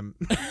 we got him.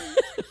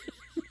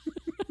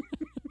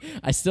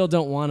 I still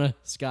don't wanna,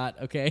 Scott.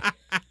 Okay.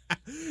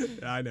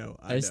 I know.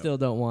 I still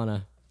don't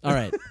wanna. All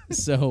right.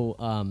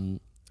 So,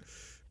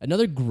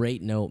 another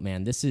great note,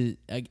 man. This is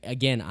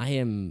again.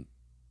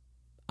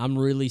 I'm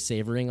really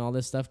savoring all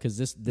this stuff because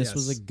this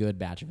was Yes. a good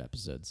batch of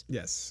episodes.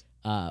 Yes.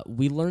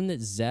 We learned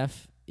that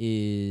Zeph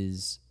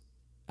is.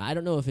 I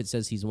don't know if it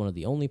says he's one of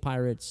the only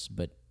pirates,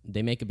 but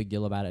they make a big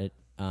deal about it.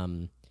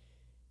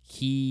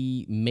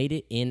 He made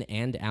it in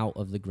and out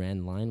of the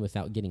Grand Line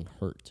without getting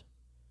hurt.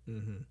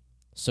 Mm-hmm.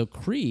 So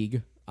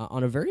Krieg,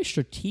 on a very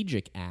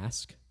strategic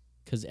ask,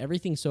 because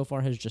everything so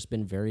far has just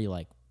been very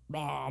like,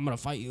 I'm going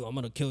to fight you, I'm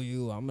going to kill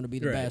you, I'm going to be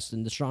the best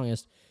and the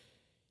strongest.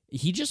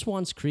 He just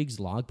wants Krieg's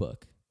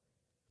logbook.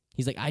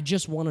 He's like, I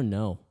just want to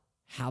know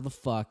how the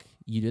fuck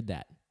you did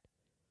that.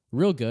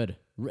 Real good.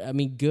 I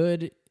mean,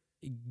 good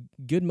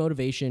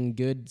motivation,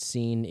 good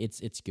scene.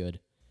 It's good.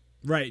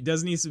 Right.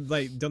 Doesn't he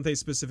like? Don't they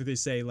specifically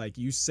say like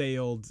you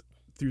sailed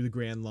through the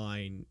Grand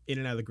Line, in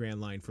and out of the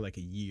Grand Line for like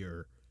a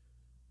year,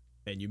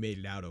 and you made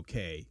it out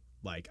okay?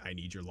 Like, I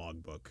need your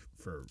logbook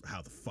for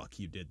how the fuck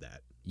you did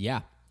that. Yeah.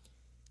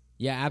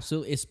 Yeah,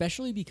 absolutely.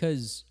 Especially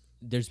because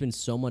there's been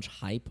so much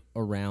hype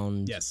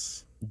around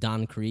Yes.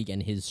 Don Krieg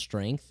and his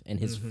strength and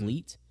his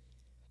fleet.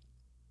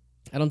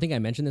 I don't think I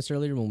mentioned this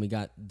earlier when we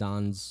got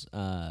Don's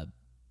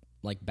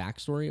like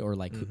backstory or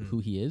like who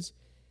he is,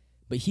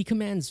 but he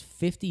commands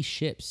 50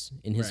 ships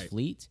in his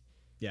fleet.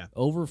 Yeah.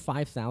 Over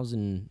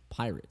 5,000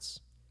 pirates.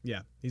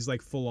 Yeah. He's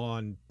like full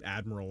on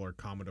admiral or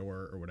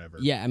commodore or whatever.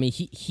 Yeah, I mean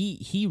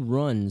he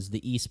runs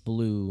the East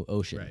Blue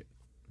Ocean. Right.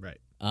 Right.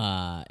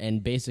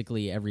 And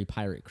basically every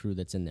pirate crew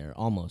that's in there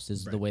almost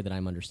is the way that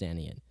I'm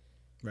understanding it.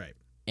 Right.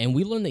 And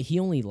we learned that he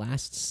only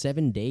lasts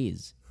 7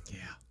 days. Yeah.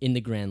 In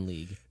the Grand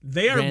League.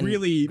 They are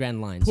really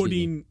Grand Line,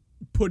 putting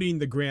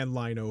the Grand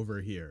Line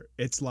over here.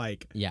 It's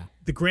like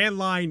the Grand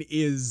Line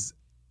is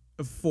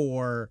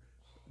for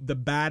the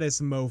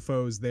baddest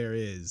mofos there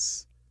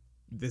is.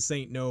 This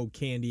ain't no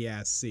candy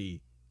ass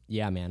sea.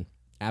 Yeah, man.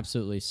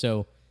 Absolutely.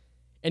 So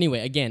anyway,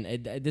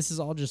 again, this is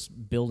all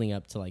just building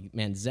up to like,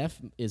 man, Zeph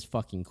is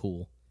fucking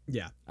cool.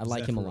 Yeah. I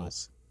like him a lot.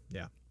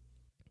 Yeah.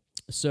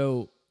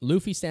 So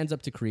Luffy stands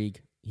up to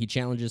Krieg. He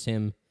challenges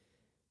him.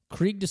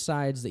 Krieg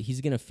decides that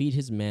he's going to feed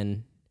his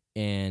men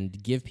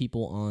and give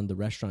people on the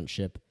restaurant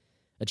ship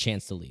a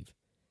chance to leave.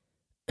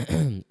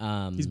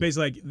 He's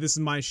basically like, this is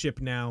my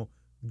ship now.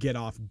 Get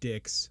off,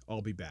 dicks.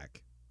 I'll be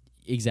back.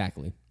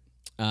 Exactly.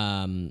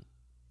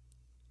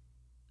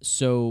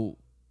 So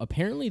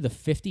apparently the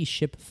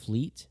 50-ship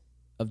fleet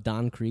of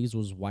Don Krieg's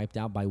was wiped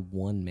out by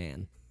one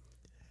man.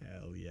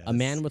 Hell yes. A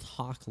man with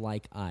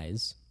hawk-like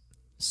eyes.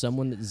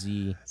 Someone that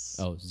Z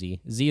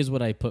is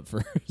what I put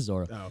for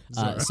Zoro. Oh,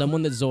 Zoro.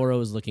 Someone that Zoro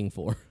is looking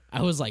for.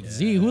 I was like,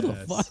 Z, who the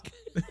fuck?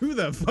 Who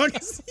the fuck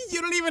is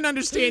you don't even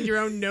understand your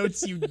own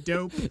notes, you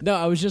dope. No,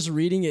 I was just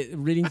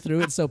reading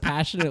through it so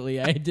passionately.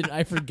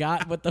 I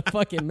forgot what the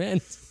fuck it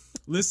meant.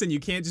 Listen, you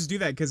can't just do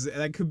that because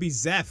that could be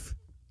Zeph.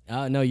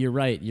 No, you're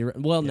right.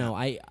 No,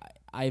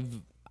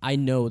 I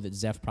know that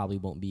Zeph probably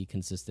won't be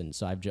consistent,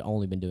 so I've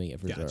only been doing it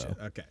for Zoro.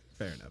 Okay,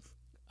 fair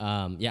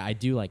enough. Yeah, I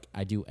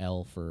do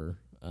L for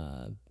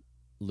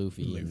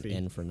Luffy. And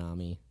N for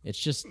Nami. It's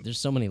just there's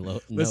so many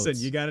notes. Listen,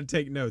 you got to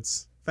take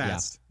notes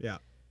fast. Yeah.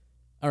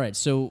 All right,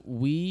 so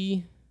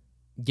we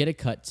get a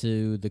cut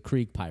to the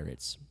Krieg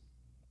pirates,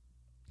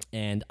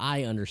 and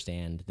I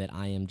understand that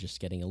I am just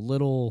getting a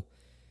little,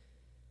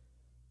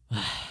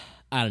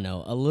 I don't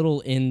know, a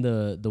little in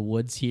the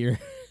woods here.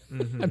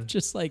 I'm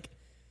just like,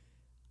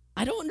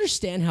 I don't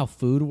understand how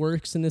food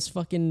works in this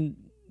fucking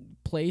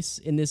place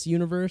in this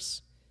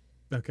universe.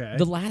 Okay.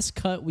 The last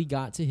cut we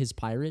got to his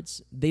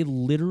pirates, they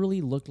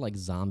literally looked like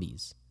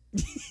zombies.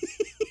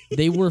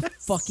 They were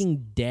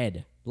fucking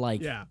dead.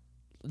 Like,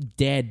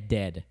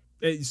 dead.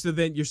 So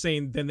then you're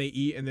saying then they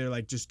eat and they're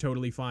like just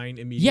totally fine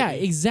immediately? Yeah,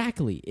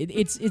 exactly.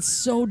 It's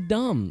so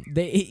dumb.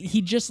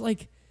 He just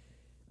like,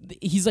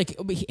 he's like,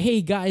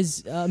 hey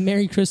guys,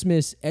 Merry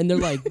Christmas. And they're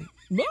like,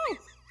 no,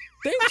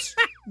 thanks.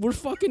 We're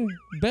fucking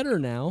better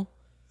now.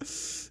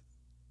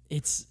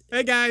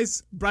 Hey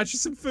guys, brought you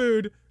some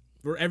food.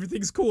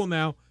 Everything's cool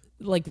now.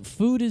 Like,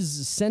 food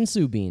is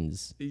sensu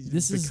beans.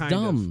 This is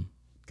dumb.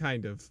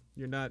 Kind of.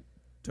 You're not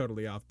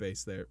totally off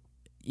base there.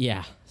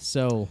 Yeah.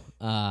 So,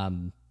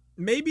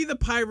 maybe the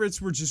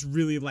pirates were just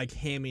really like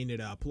hamming it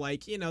up.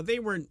 Like, they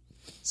weren't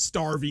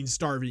starving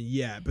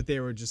yet, but they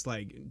were just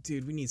like,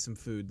 dude, we need some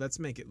food. Let's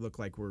make it look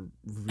like we're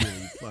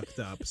really fucked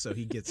up so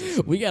he gets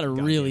us. We got to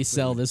really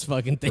sell this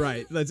fucking thing.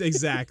 Right. That's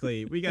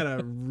exactly. We got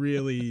to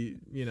really,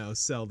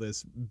 sell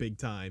this big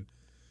time.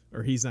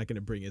 or he's not going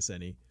to bring us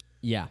any.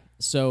 Yeah.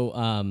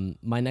 So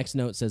my next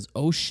note says,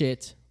 "Oh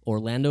shit,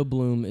 Orlando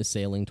Bloom is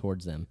sailing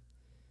towards them."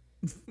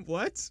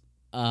 What?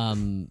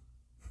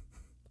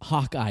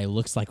 Hawkeye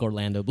looks like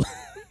Orlando Bloom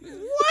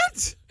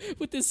What?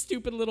 with this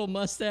stupid little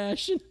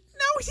mustache. No,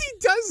 he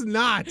does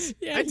not.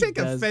 Yeah, I he take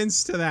does.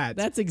 offense to that.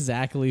 That's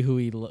exactly who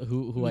I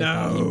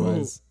thought he No.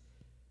 was.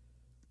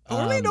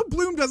 Orlando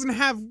Bloom doesn't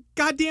have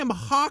goddamn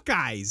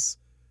Hawkeyes.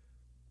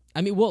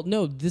 I mean, well,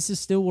 no, this is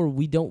still where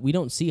we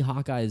don't see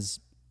Hawkeye's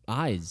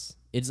eyes.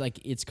 It's like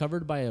it's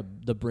covered by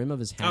the brim of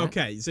his hat.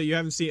 Okay, so you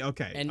haven't seen.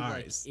 Okay, And all like,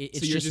 right. it's So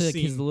you're just like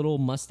his seeing- little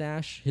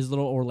mustache, his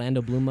little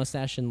Orlando Bloom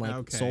mustache and like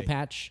Okay. soul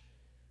patch.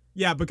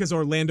 Yeah, because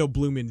Orlando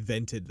Bloom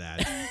invented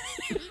that.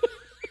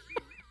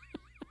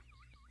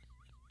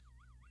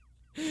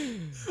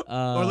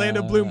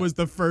 Orlando Bloom was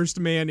the first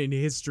man in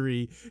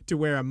history to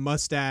wear a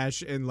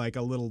mustache and like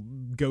a little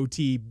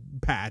goatee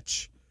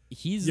patch.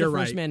 He's You're the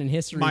first right. man in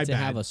history My to bad.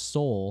 have a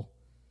soul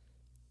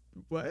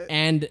What?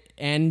 and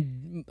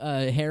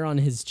hair on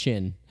his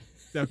chin.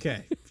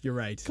 Okay, you're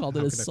right. Called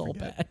How it a could I soul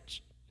forget?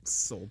 patch.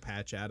 Soul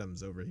Patch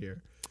Adams over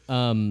here.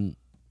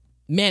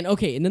 Man,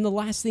 okay, and then the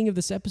last thing of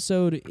this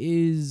episode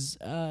is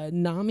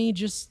Nami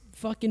just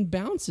fucking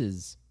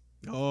bounces.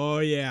 Oh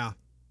yeah.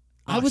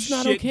 I was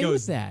not shit okay goes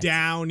with that.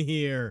 Down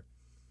here.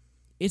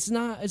 It's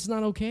not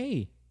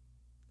okay.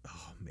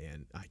 Oh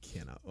man, I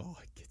cannot. Oh,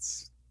 it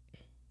gets.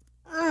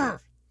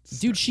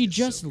 Dude, she Starting to get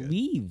just so good.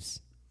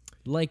 leaves.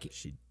 Like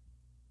She.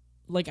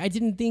 I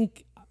didn't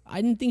think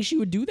she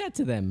would do that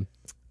to them.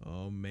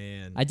 Oh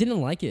man, I didn't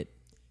like it.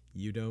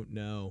 you don't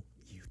know.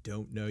 You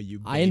don't know. You.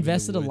 I babe in the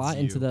invested a woods, lot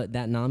into you.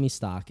 that Nami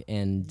stock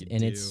and You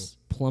it's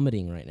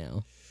plummeting right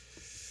now.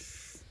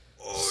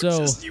 Oh, so,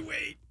 just you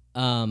wait.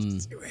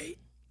 You wait.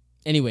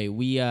 Anyway,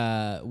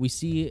 we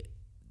see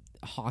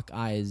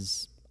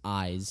Hawkeye's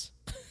eyes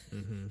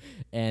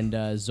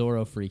and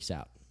Zoro freaks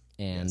out.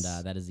 And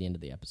Yes. that is the end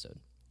of the episode.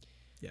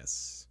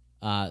 Yes.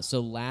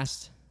 So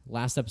last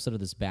episode of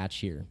this batch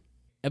here.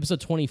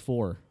 Episode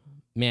 24.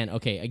 Man,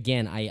 okay,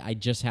 again, I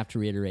just have to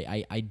reiterate.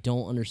 I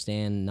don't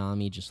understand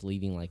Nami just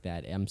leaving like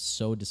that. I'm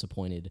so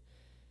disappointed.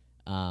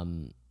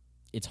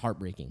 It's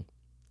heartbreaking.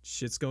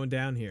 Shit's going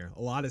down here.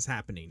 A lot is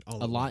happening. A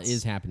lot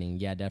is happening.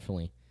 Yeah,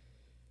 definitely.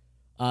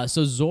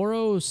 So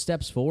Zoro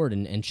steps forward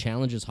and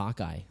challenges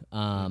Hawkeye.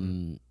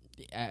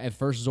 At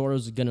first,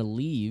 Zoro's going to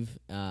leave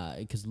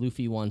because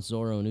Luffy wants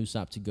Zoro and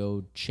Usopp to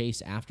go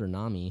chase after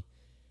Nami.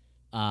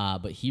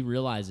 But he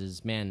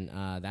realizes,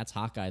 man, that's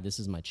Hawkeye. This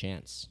is my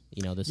chance.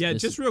 You know, this. Yeah,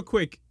 this just real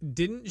quick.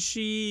 Didn't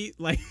she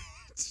like?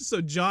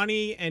 So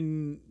Johnny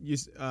and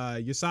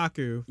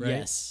Yusaku,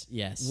 right?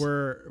 Yes.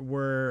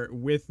 Were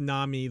with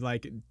Nami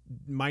like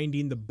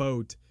minding the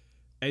boat,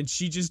 and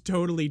she just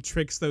totally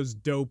tricks those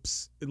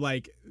dopes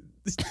like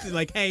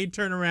hey,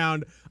 turn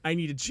around, I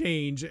need to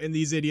change, and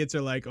these idiots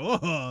are like,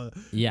 oh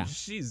Yeah.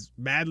 she's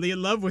madly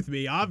in love with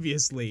me,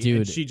 obviously. Dude.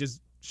 And she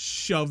just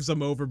shoves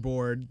them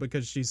overboard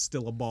because she's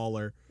still a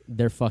baller.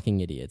 They're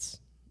fucking idiots.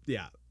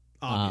 Yeah,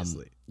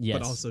 obviously. yes.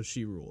 But also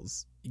she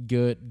rules.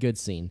 Good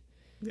scene.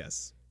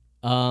 Yes.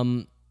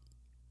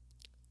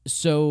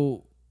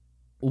 So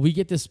we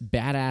get this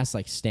badass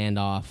like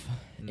standoff,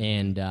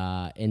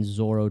 and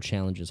Zoro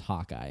challenges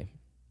Hawkeye.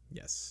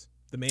 Yes.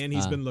 The man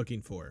he's been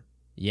looking for.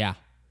 Yeah.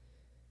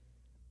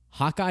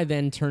 Hawkeye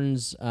then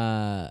turns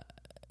to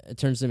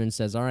him and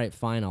says, "All right,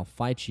 fine, I'll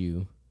fight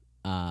you."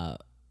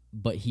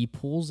 But he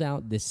pulls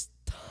out this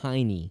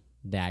tiny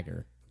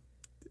dagger.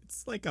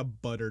 It's like a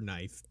butter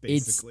knife,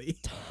 It's basically.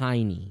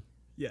 tiny.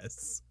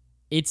 Yes.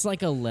 It's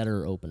like a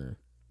letter opener.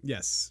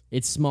 Yes.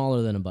 It's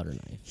smaller than a butter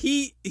knife.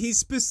 He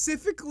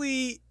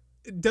specifically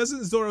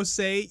doesn't Zoro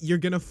say you're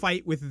gonna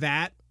fight with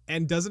that,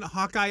 and doesn't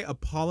Hawkeye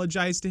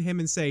apologize to him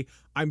and say,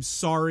 "I'm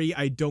sorry,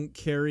 I don't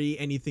carry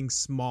anything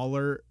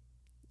smaller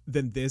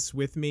than this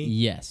with me"?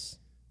 Yes.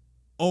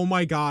 Oh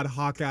my god,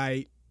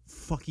 Hawkeye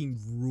fucking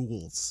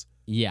rules.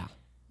 Yeah.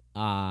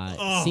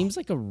 Seems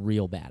like a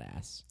real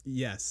badass.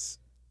 Yes.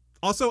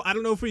 Also, I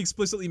don't know if we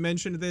explicitly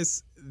mentioned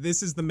this.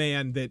 This is the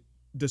man that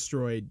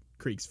destroyed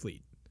Krieg's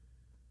fleet.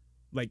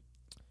 Like,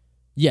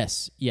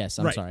 Yes.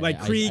 I'm right. sorry.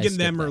 Like I Krieg and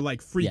them skipped are that.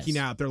 like freaking Yes.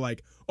 out. They're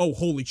like, "Oh,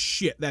 holy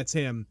shit, that's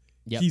him.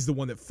 Yep. He's the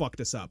one that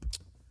fucked us up."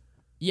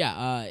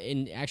 Yeah,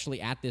 and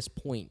actually at this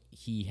point,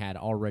 he had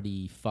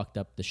already fucked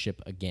up the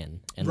ship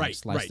again and like Right,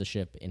 sliced right. the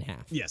ship in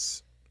half.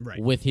 Yes.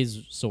 Right. With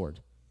his sword.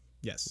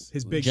 Yes.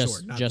 His big Just-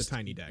 sword, not just- the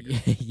tiny dagger.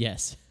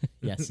 Yes,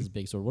 his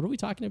big sword. What are we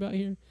talking about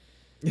here?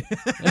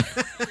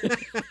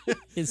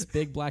 His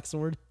big black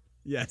sword.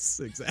 Yes,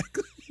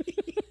 exactly.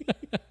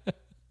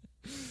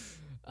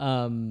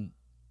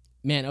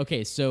 Man,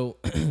 okay, so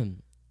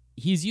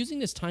he's using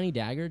this tiny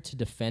dagger to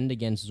defend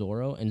against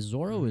Zoro, and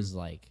Zoro is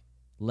like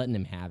letting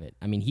him have it.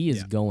 I mean, he is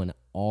Yeah. going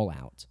all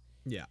out.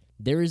 Yeah.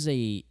 There is an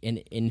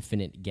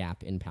infinite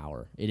gap in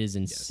power. It is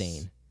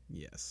insane.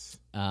 Yes.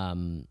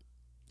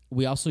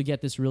 We also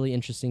get this really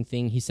interesting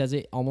thing. He says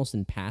it almost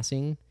in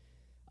passing,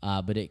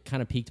 but it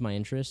kind of piqued my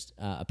interest.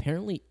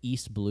 Apparently,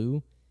 East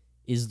Blue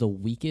is the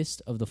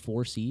weakest of the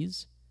four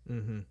seas.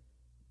 Mm-hmm.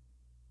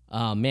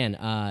 Man,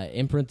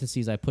 in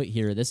parentheses, I put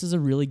here, this is a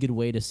really good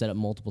way to set up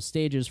multiple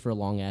stages for a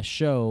long-ass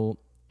show.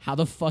 How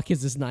the fuck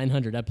is this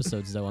 900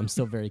 episodes, though? I'm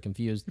still very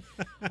confused.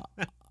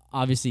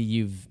 Obviously,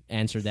 you've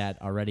answered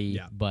that already,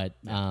 but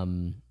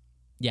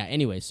yeah,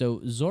 anyway,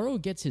 so Zoro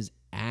gets his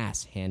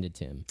ass handed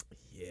to him.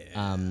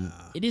 Yeah.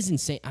 It is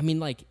insane. I mean,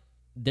 like,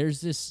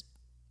 there's this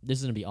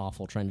is going to be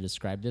awful trying to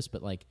describe this,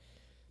 but, like,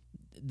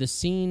 the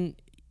scene...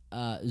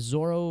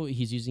 Zoro,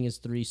 he's using his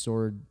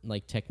 3-sword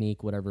like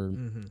technique, whatever,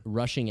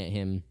 rushing at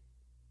him,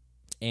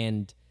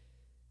 and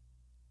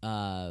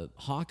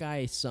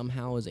Hawkeye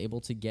somehow is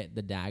able to get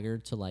the dagger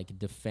to like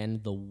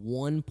defend the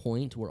one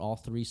point where all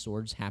 3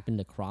 swords happen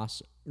to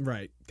cross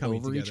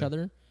over each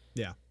other.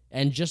 Yeah,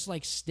 and just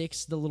like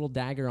sticks the little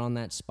dagger on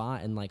that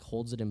spot and like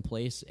holds it in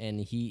place,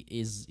 and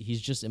he's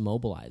just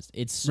immobilized.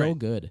 It's so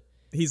good.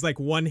 He's like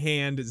one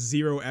hand,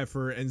 0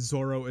 effort, and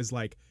Zoro is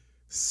like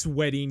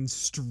sweating,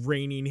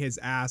 straining his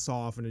ass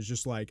off, and is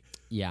just like,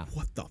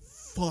 what the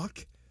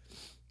fuck?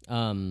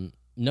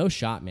 No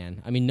shot,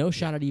 man. I mean, no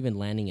shot at even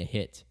landing a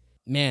hit.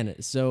 Man,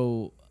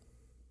 so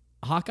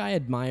Hawkeye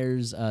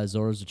admires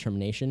Zoro's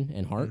determination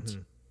and heart,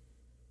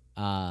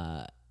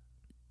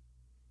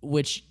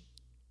 which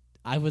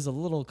I was a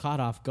little caught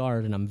off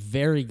guard, and I'm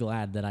very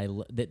glad that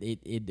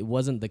it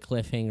wasn't the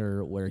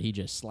cliffhanger where he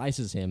just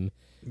slices him.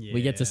 Yeah.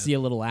 We get to see a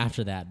little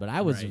after that, but I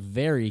was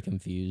very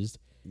confused.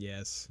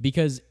 Yes.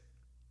 Because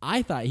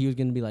I thought he was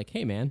going to be like,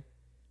 hey, man,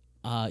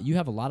 you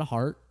have a lot of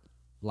heart,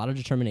 a lot of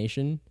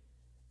determination.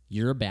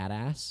 You're a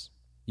badass.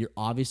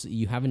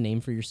 You have a name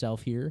for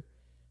yourself here.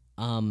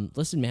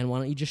 Listen, man, why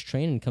don't you just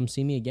train and come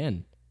see me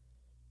again?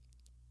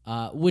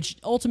 Which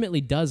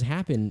ultimately does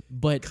happen,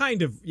 but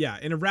kind of,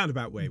 in a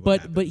roundabout way.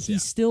 But he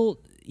still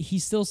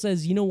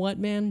says, you know what,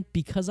 man?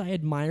 Because I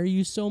admire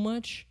you so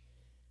much,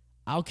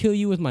 I'll kill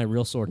you with my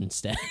real sword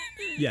instead.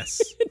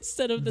 Yes.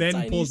 Instead of the then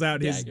tiny pulls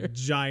out dagger.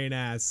 His giant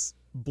ass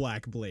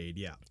black blade.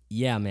 Yeah.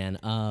 Yeah, man.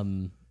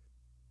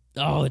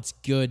 Oh, it's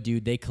good,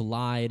 dude. They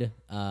collide,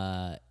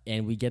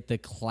 and we get the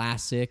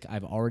classic.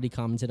 I've already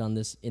commented on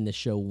this in the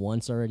show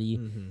once already.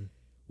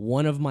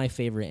 One of my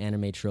favorite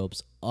anime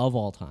tropes of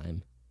all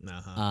time.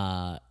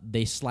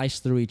 They slice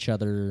through each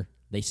other.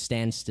 They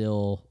stand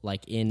still,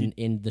 like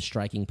in the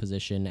striking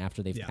position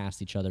after they've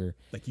passed each other.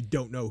 Like you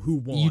don't know who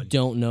won. You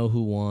don't know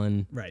who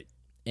won. Right.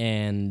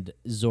 And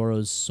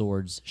Zoro's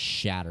swords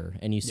shatter,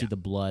 and you see the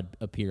blood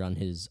appear on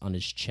his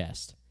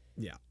chest.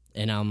 Yeah.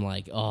 And I'm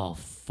like, oh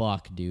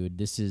fuck, dude,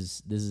 this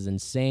is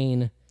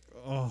insane.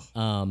 Oh,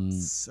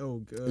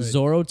 so good.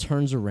 Zoro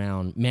turns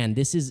around, man.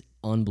 This is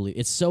unbelievable.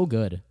 It's so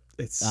good.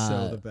 It's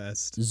so the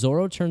best.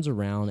 Zoro turns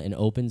around and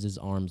opens his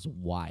arms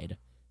wide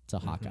to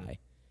Hawkeye.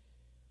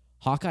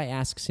 Hawkeye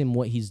asks him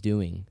what he's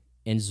doing,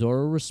 and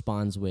Zoro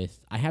responds with,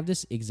 I have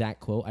this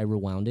exact quote. I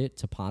rewound it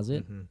to pause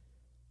it.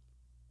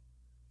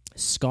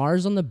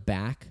 Scars on the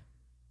back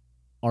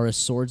are a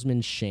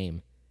swordsman's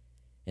shame.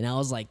 And I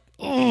was like,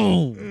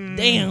 oh,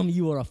 damn,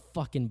 you are a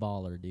fucking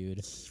baller,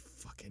 dude.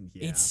 Fucking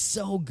It's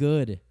so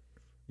good.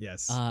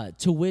 Yes.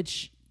 To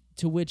which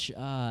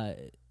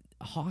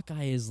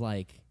Hawkeye is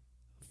like,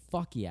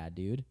 fuck yeah,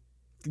 dude.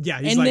 Yeah,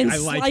 he's and like, then I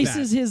like that.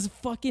 slices his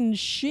fucking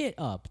shit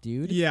up,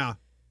 dude. Yeah.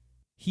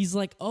 He's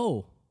like,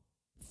 oh,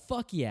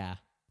 fuck yeah.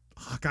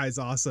 Hawkeye's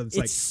awesome. It's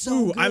like, so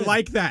ooh, good. I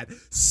like that.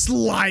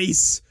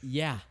 Slice.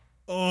 Yeah.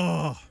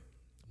 Oh.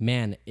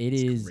 Man,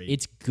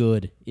 it's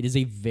good. It is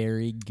a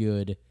very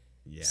good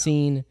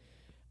scene.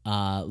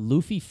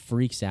 Luffy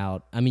freaks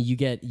out. I mean, you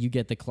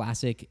get the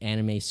classic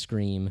anime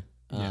scream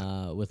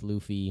with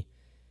Luffy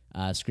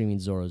screaming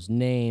Zoro's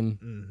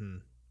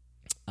name.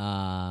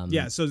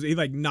 So he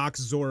like knocks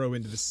Zoro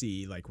into the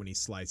sea like when he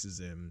slices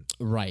him.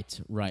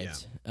 Right.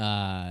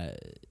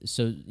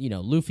 So,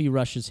 Luffy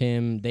rushes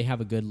him. They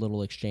have a good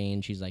little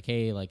exchange. He's like,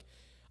 hey, like,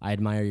 I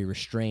admire your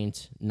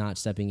restraint, not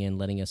stepping in,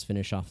 letting us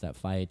finish off that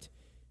fight.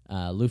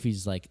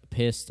 Luffy's like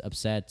pissed,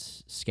 upset,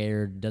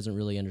 scared, doesn't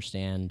really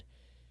understand.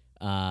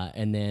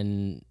 And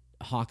then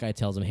Hawkeye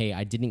tells him, hey,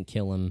 I didn't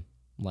kill him.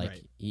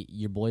 Like,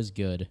 your boy's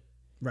good.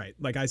 Right.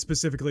 Like, I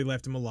specifically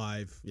left him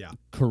alive. Yeah.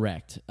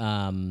 Correct.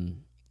 And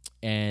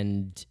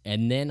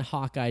then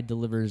Hawkeye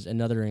delivers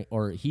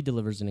he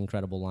delivers an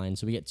incredible line.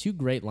 So we get 2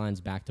 great lines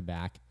back to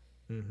back.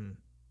 And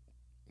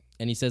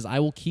he says, I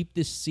will keep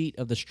this seat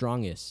of the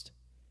strongest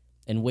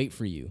and wait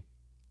for you.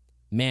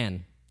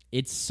 Man,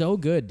 it's so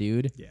good,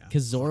 dude. Yeah.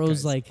 Because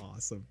Zoro's like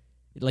awesome.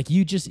 Like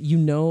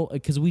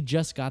because we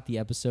just got the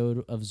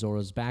episode of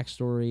Zoro's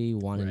backstory,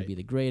 wanting to be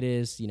the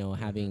greatest,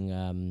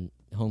 having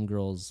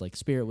homegirl's like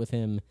spirit with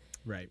him.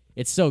 Right.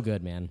 It's so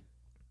good, man.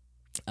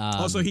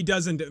 Also, he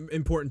doesn't.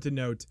 Important to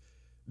note,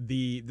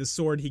 the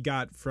sword he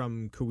got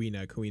from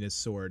Kuina. Kuina's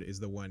sword is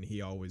the one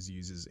he always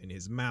uses in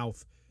his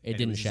mouth. It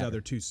didn't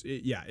shatter.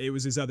 It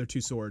was his other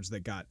 2 swords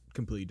that got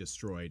completely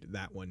destroyed.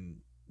 That one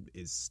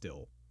is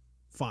still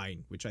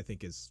fine, which I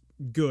think is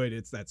good.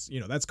 That's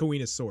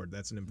Kuina's sword.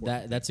 That's an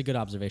important. That's a good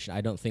observation.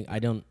 I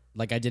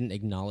didn't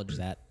acknowledge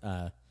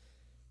that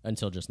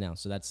until just now.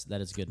 So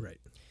that is good. Right.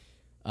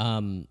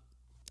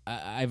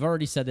 I've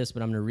already said this,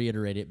 but I'm going to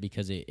reiterate it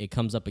because it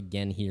comes up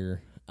again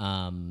here.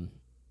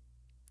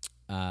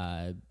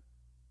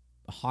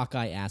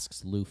 Hawkeye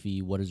asks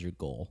Luffy, "What is your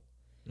goal?"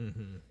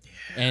 Mm-hmm.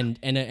 And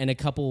a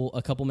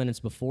couple minutes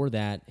before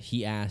that,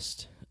 he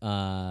asked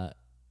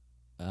Zoro,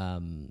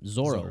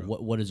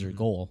 what is your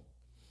goal?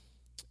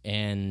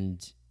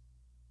 And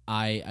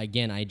I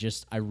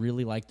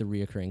really like the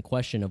reoccurring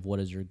question of what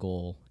is your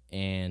goal,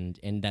 and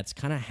that's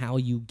kind of how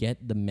you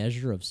get the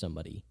measure of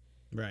somebody,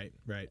 right.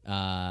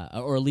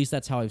 Or at least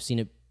that's how I've seen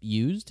it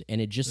used,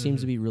 and it just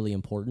seems to be really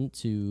important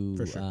to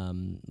For sure.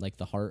 like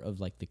the heart of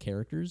like the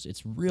characters.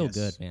 It's real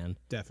good, man.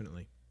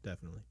 Definitely.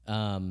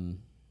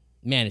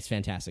 Man, it's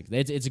fantastic.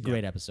 It's a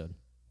great episode.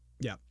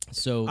 Yeah.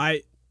 So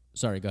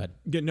sorry, go ahead.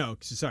 No,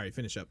 sorry,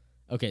 finish up.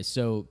 Okay,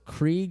 so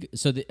Krieg.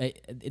 So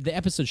the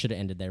episode should have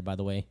ended there, by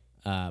the way.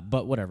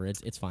 But whatever,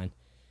 it's fine.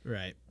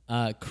 Right.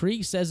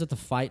 Krieg says that the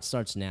fight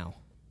starts now,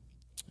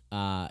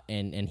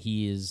 and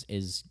he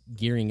is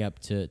gearing up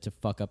to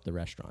fuck up the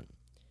restaurant.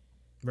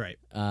 Right.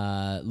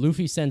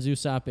 Luffy sends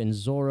Usopp and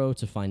Zoro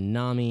to find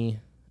Nami.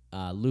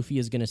 Luffy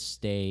is gonna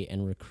stay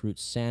and recruit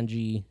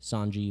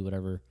Sanji,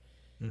 whatever,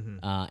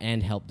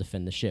 and help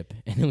defend the ship.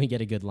 And then we get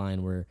a good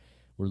line where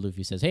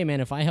Luffy says, "Hey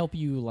man, if I help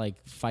you like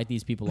fight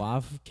these people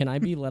off, can I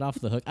be let off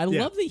the hook?" I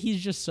love that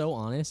he's just so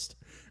honest.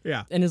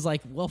 Yeah. And is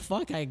like, "Well,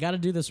 fuck, I got to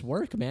do this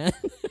work, man.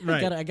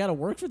 Right. I got to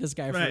work for this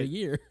guy for a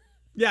year."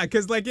 Yeah,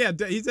 because like,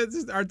 he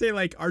says,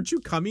 "Aren't you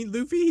coming,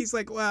 Luffy?" He's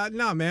like, "Well,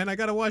 no, man, I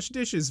gotta wash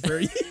dishes for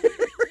a year."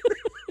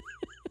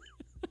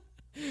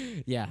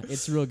 Yeah,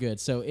 it's real good.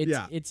 So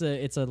it's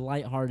a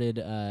lighthearted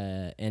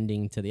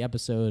ending to the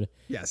episode.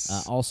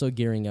 Yes. Also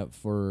gearing up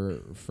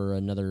for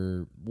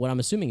another, what I'm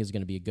assuming is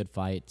going to be a good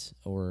fight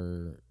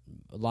or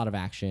a lot of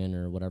action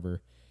or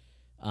whatever.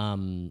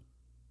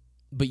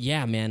 But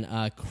yeah,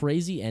 man,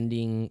 crazy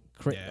ending.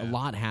 A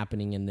lot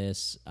happening in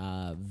this.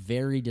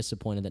 Very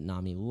disappointed that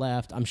Nami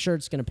left. I'm sure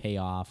it's going to pay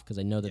off because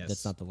I know that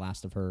that's not the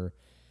last of her.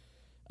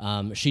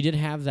 She did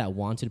have that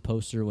wanted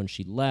poster when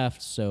she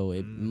left, so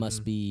it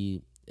must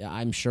be.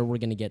 I'm sure we're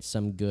going to get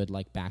some good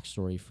like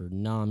backstory for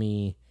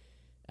Nami,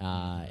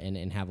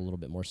 and have a little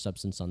bit more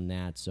substance on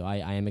that. So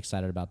I am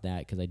excited about that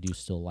because I do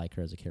still like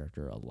her as a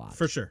character a lot.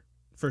 For sure.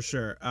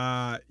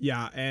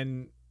 Yeah,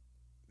 and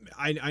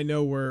I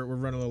know we're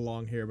running a little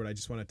long here, but I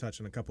just want to touch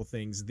on a couple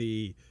things.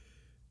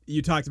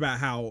 You talked about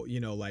how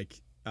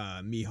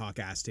Mihawk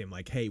asked him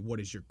like, "Hey, what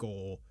is your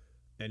goal?"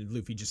 And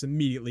Luffy just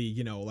immediately,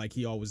 like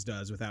he always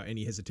does, without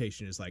any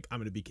hesitation, is like, "I'm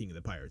going to be king of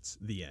the pirates."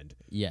 The end.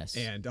 Yes.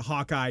 And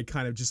Hawkeye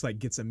kind of just like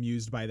gets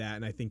amused by that,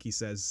 and I think he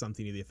says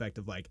something to the effect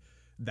of like,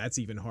 "That's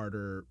even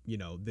harder,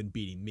 than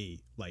beating me,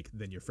 like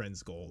than your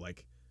friend's goal,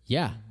 like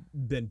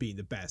than being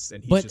the best."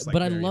 And he's just like,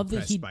 but I very love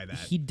that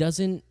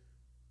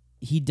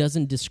he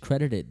doesn't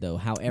discredit it though.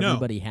 How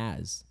everybody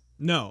has.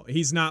 No,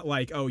 he's not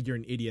like, "Oh, you're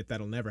an idiot.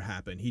 That'll never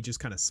happen." He just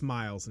kind of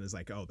smiles and is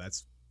like, "Oh,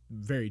 that's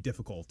very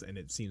difficult," and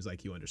it seems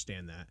like you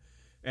understand that.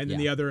 And then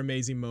the other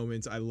amazing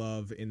moments I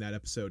love in that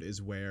episode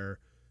is where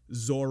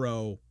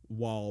Zoro,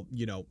 while,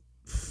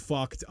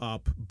 fucked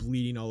up,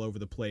 bleeding all over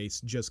the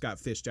place, just got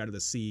fished out of the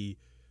sea,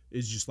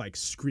 is just like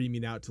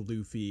screaming out to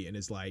Luffy and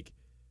is like,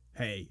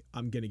 "Hey,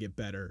 I'm going to get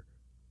better.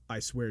 I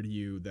swear to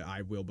you that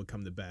I will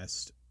become the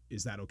best.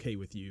 Is that okay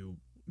with you,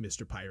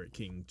 Mr. Pirate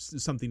King?"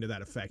 Something to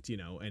that effect,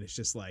 and it's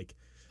just like,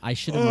 I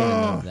should have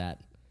known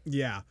that.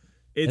 Yeah.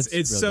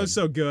 It's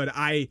so good.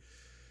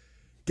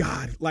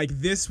 God, like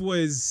this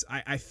was,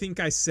 I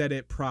think I said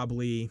it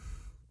probably,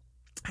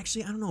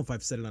 actually, I don't know if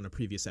I've said it on a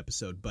previous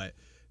episode, but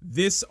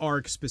this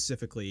arc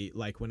specifically,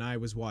 like when I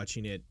was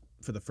watching it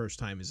for the first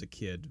time as a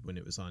kid when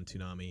it was on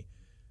Toonami,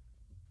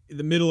 in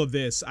the middle of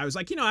this, I was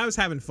like, I was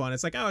having fun.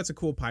 It's like, oh, it's a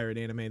cool pirate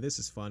anime. This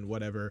is fun,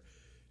 whatever.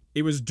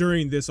 It was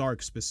during this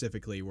arc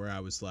specifically where I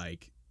was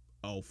like,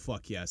 oh,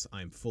 fuck yes,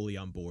 I'm fully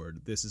on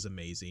board. This is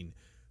amazing.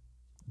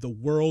 The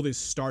world is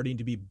starting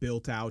to be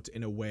built out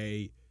in a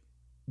way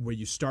where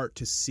you start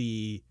to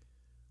see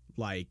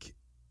like,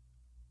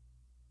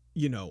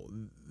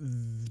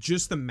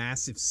 just the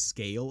massive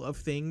scale of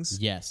things.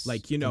 Yes.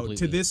 Like, completely.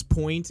 to this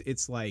point,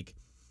 it's like,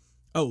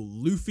 oh,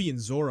 Luffy and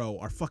Zoro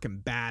are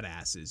fucking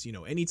badasses.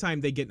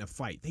 Anytime they get in a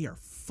fight, they are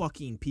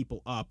fucking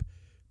people up,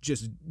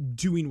 just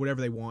doing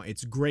whatever they want.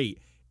 It's great.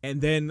 And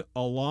then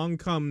along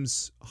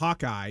comes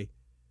Hawkeye,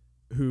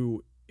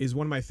 who is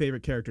one of my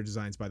favorite character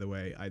designs, by the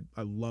way. I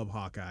love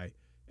Hawkeye.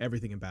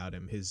 Everything about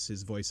him.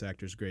 His voice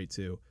actor is great,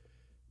 too.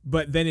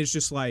 But then it's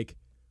just like,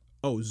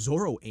 oh,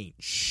 Zoro ain't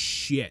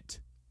shit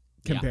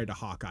compared to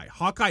Hawkeye.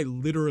 Hawkeye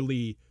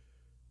literally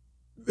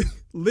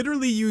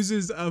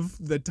uses of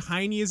the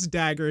tiniest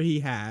dagger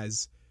he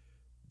has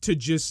to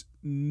just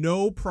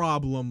no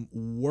problem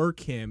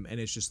work him, and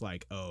it's just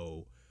like,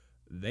 oh,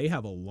 they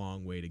have a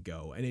long way to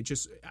go. And it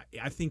just,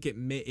 I think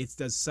it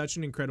does such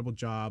an incredible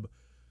job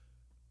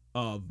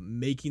of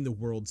making the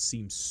world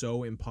seem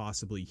so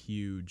impossibly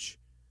huge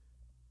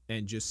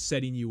and just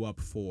setting you up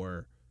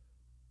for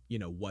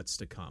what's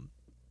to come.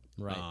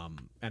 Right.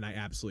 And I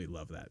absolutely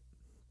love that.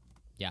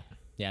 Yeah,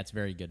 it's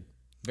very good.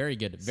 Very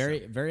good.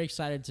 Very, very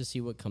excited to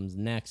see what comes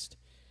next.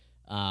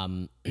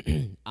 I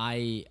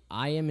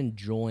am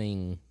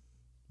enjoying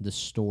the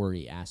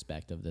story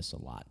aspect of this a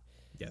lot.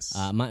 Yes.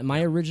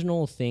 My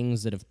original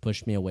things that have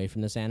pushed me away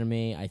from this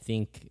anime, I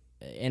think,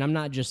 and I'm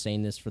not just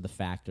saying this for the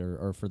fact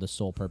or for the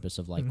sole purpose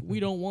of like we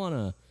don't want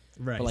to,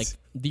 Right. but like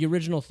the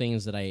original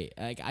things that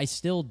I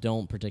still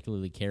don't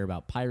particularly care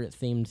about pirate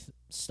themed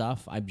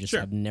stuff.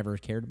 I've never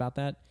cared about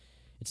that.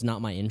 It's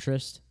not my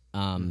interest.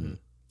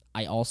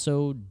 I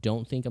also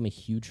don't think I'm a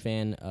huge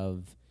fan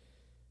of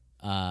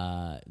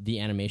the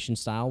animation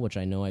style, which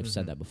I know I've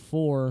said that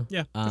before.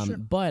 Yeah, for sure.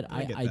 But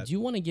I get I that. do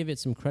want to give it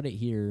some credit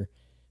here.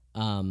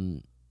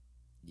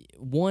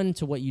 One,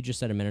 to what you just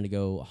said a minute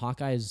ago,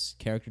 Hawkeye's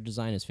character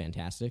design is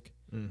fantastic.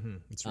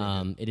 It's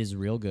really good. It is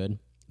real good.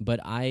 But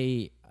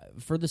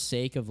for the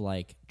sake of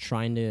like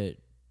trying to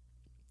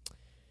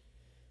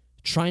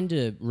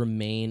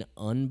remain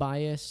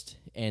unbiased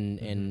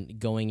and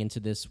going into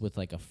this with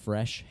like a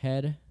fresh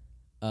head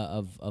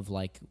of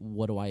like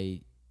what do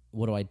I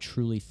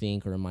truly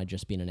think, or am I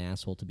just being an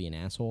asshole to be an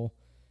asshole?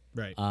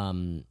 Right.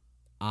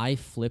 I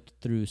flipped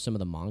through some of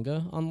the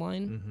manga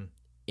online.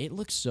 It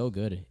looks so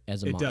good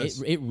as a manga.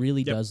 It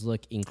really does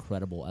look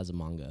incredible as a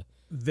manga.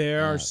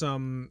 There are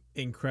some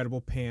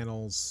incredible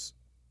panels.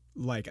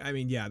 Like, I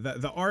mean, yeah,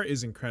 the art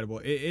is incredible.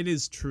 It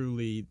is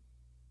truly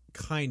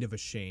kind of a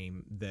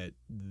shame that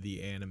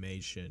the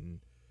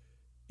animation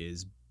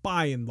is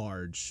by and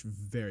large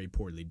very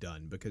poorly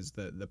done, because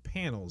the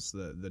panels,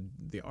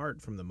 the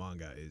art from the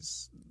manga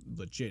is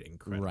legit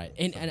incredible. Right.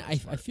 And I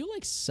feel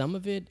like some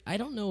of it, I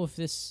don't know if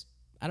this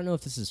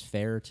is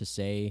fair to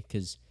say,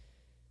 because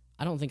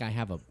I don't think I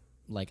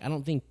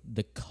don't think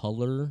the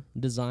color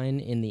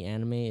design in the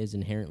anime is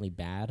inherently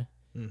bad.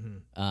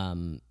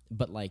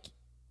 But like,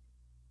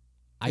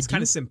 it's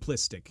kind of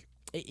simplistic.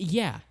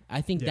 Yeah,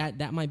 I think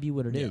that might be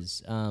what it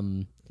is.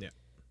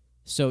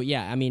 So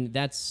yeah, I mean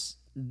that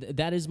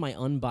is my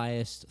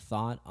unbiased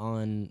thought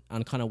on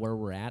kind of where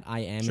we're at. I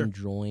am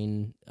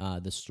enjoying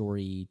the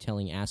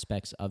storytelling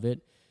aspects of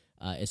it,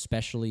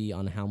 especially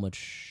on how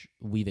much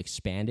we've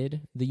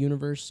expanded the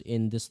universe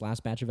in this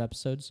last batch of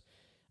episodes.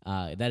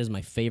 That is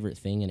my favorite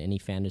thing in any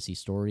fantasy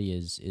story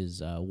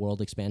is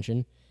world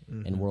expansion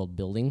and world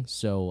building.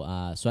 So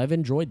I've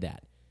enjoyed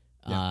that.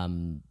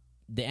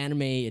 The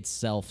anime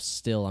itself,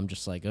 still, I'm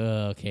just like,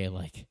 oh, okay,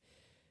 like,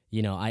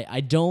 you know,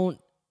 I don't.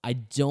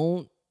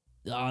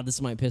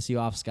 This might piss you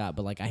off, Scott,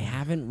 but like, I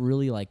haven't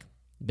really like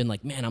been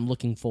like, man, I'm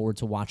looking forward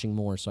to watching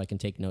more so I can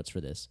take notes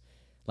for this.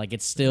 Like,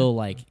 it's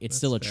still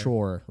still a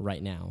chore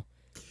right now.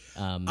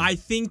 I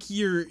think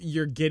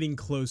you're getting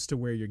close to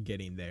where you're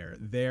getting there.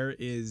 There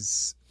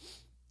is,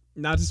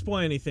 not to spoil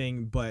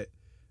anything, but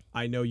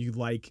I know you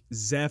like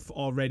Zeph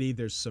already.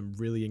 There's some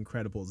really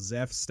incredible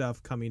Zeph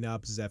stuff coming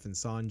up. Zeph and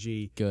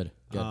Sanji. Good.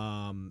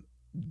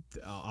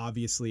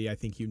 Obviously, I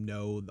think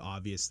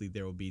obviously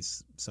there will be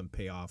some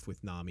payoff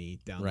with Nami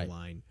down the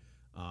line.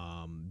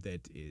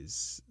 That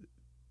is,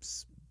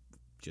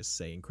 just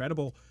say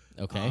incredible.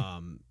 Okay.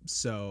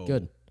 So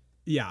good.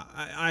 Yeah,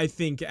 I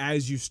think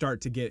as you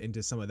start to get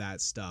into some of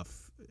that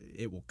stuff,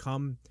 it will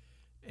come,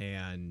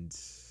 and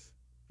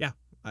yeah,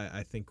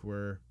 I think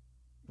we're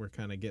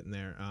kind of getting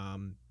there.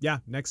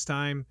 Next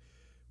time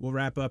we'll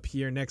wrap up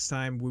here. Next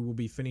time we will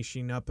be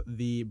finishing up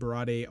the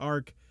Barade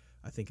arc.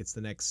 I think it's the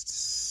next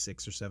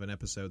 6 or 7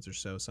 episodes or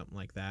so, something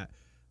like that.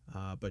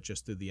 But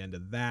just through the end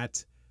of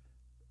that.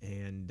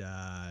 And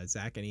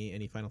Zach,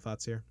 any final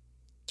thoughts here?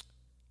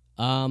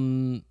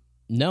 No,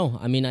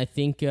 I mean, I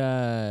think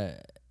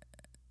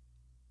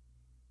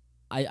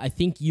I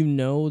think you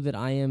know that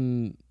I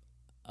am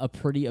a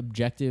pretty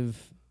objective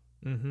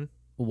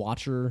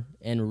watcher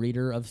and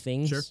reader of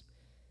things. Sure.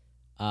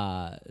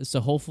 So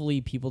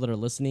hopefully people that are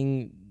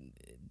listening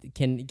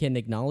can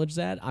acknowledge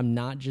that. I'm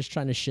not just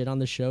trying to shit on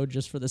the show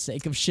just for the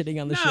sake of shitting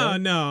on the show.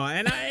 No,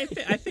 and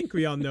I think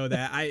we all know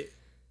that. I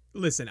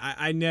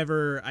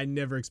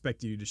never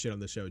expect you to shit on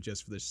the show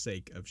just for the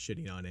sake of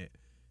shitting on it.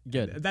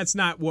 Good. That's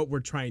not what we're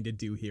trying to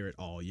do here at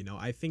all. You know,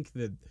 I think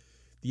that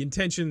the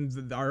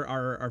intention,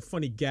 our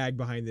funny gag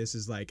behind this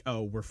is like,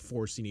 oh, we're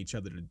forcing each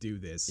other to do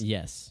this.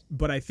 Yes.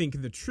 But I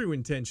think the true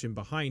intention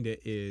behind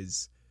it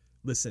is,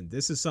 listen,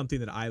 this is something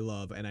that I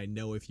love, and I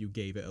know if you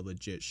gave it a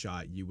legit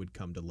shot, you would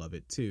come to love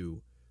it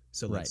too.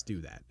 So let's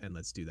do that, and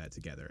let's do that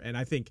together. And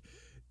I think,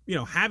 you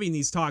know, having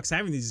these talks,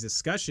 having these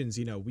discussions,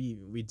 you know,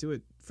 we do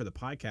it for the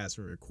podcast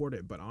and record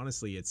it, but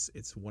honestly,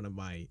 it's one of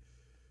my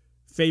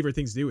favorite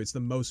things to do. It's the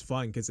most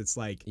fun because it's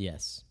like,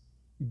 yes,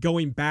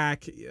 going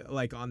back,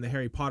 like on the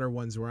Harry Potter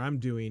ones where I'm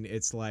doing,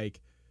 it's like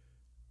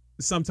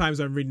sometimes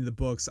I'm reading the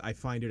books, I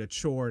find it a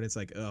chore, and it's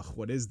like, ugh,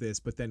 what is this?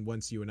 But then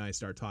once you and I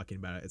start talking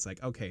about it, it's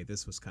like, okay,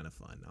 this was kind of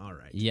fun. All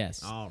right.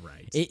 Yes. All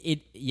right.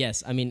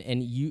 Yes. I mean,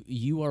 and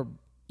you're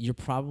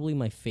probably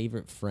my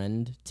favorite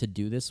friend to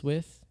do this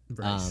with.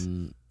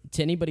 Right.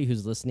 To anybody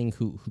who's listening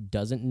who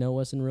doesn't know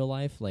us in real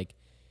life, like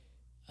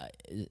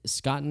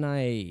Scott and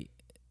I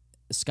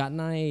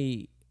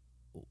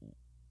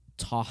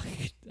talk.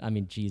 I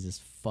mean, Jesus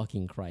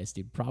fucking Christ,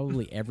 dude!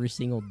 Probably every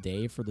single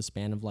day for the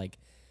span of like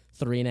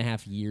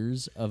 3.5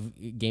 years of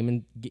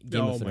Game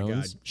of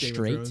Thrones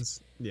straight. Of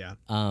Thrones. Yeah.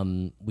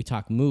 We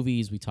talk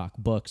movies, we talk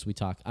books, we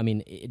talk. I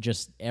mean, it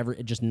just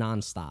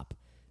nonstop.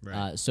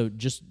 Right. So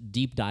just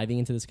deep diving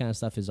into this kind of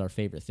stuff is our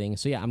favorite thing.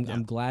 So yeah,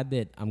 I'm glad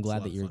that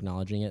you're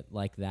acknowledging it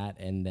like that,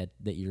 and that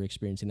you're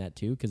experiencing that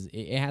too, because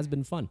it has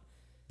been fun.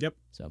 Yep.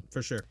 So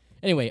for sure.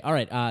 Anyway, all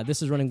right.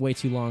 This is running way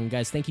too long,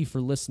 guys. Thank you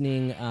for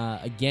listening.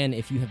 Again,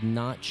 if you have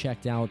not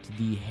checked out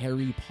the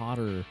Harry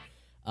Potter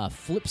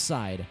flip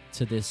side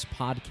to this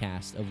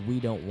podcast of We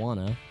Don't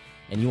Wanna,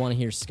 and you want to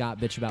hear Scott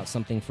bitch about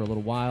something for a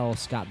little while,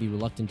 Scott be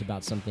reluctant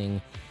about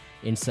something,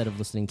 instead of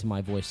listening to my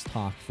voice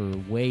talk for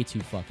way too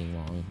fucking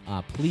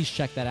long, please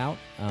check that out.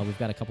 We've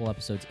got a couple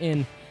episodes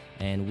in,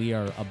 and we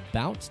are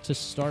about to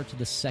start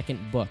the second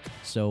book.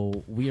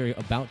 So we are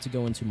about to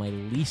go into my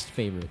least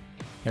favorite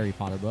Harry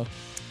Potter book,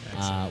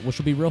 which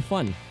will be real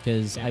fun,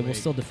 because I will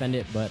still defend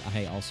it, but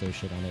I also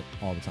shit on it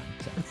all the time.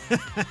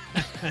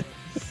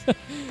 So.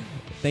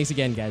 Thanks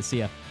again, guys. See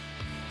ya.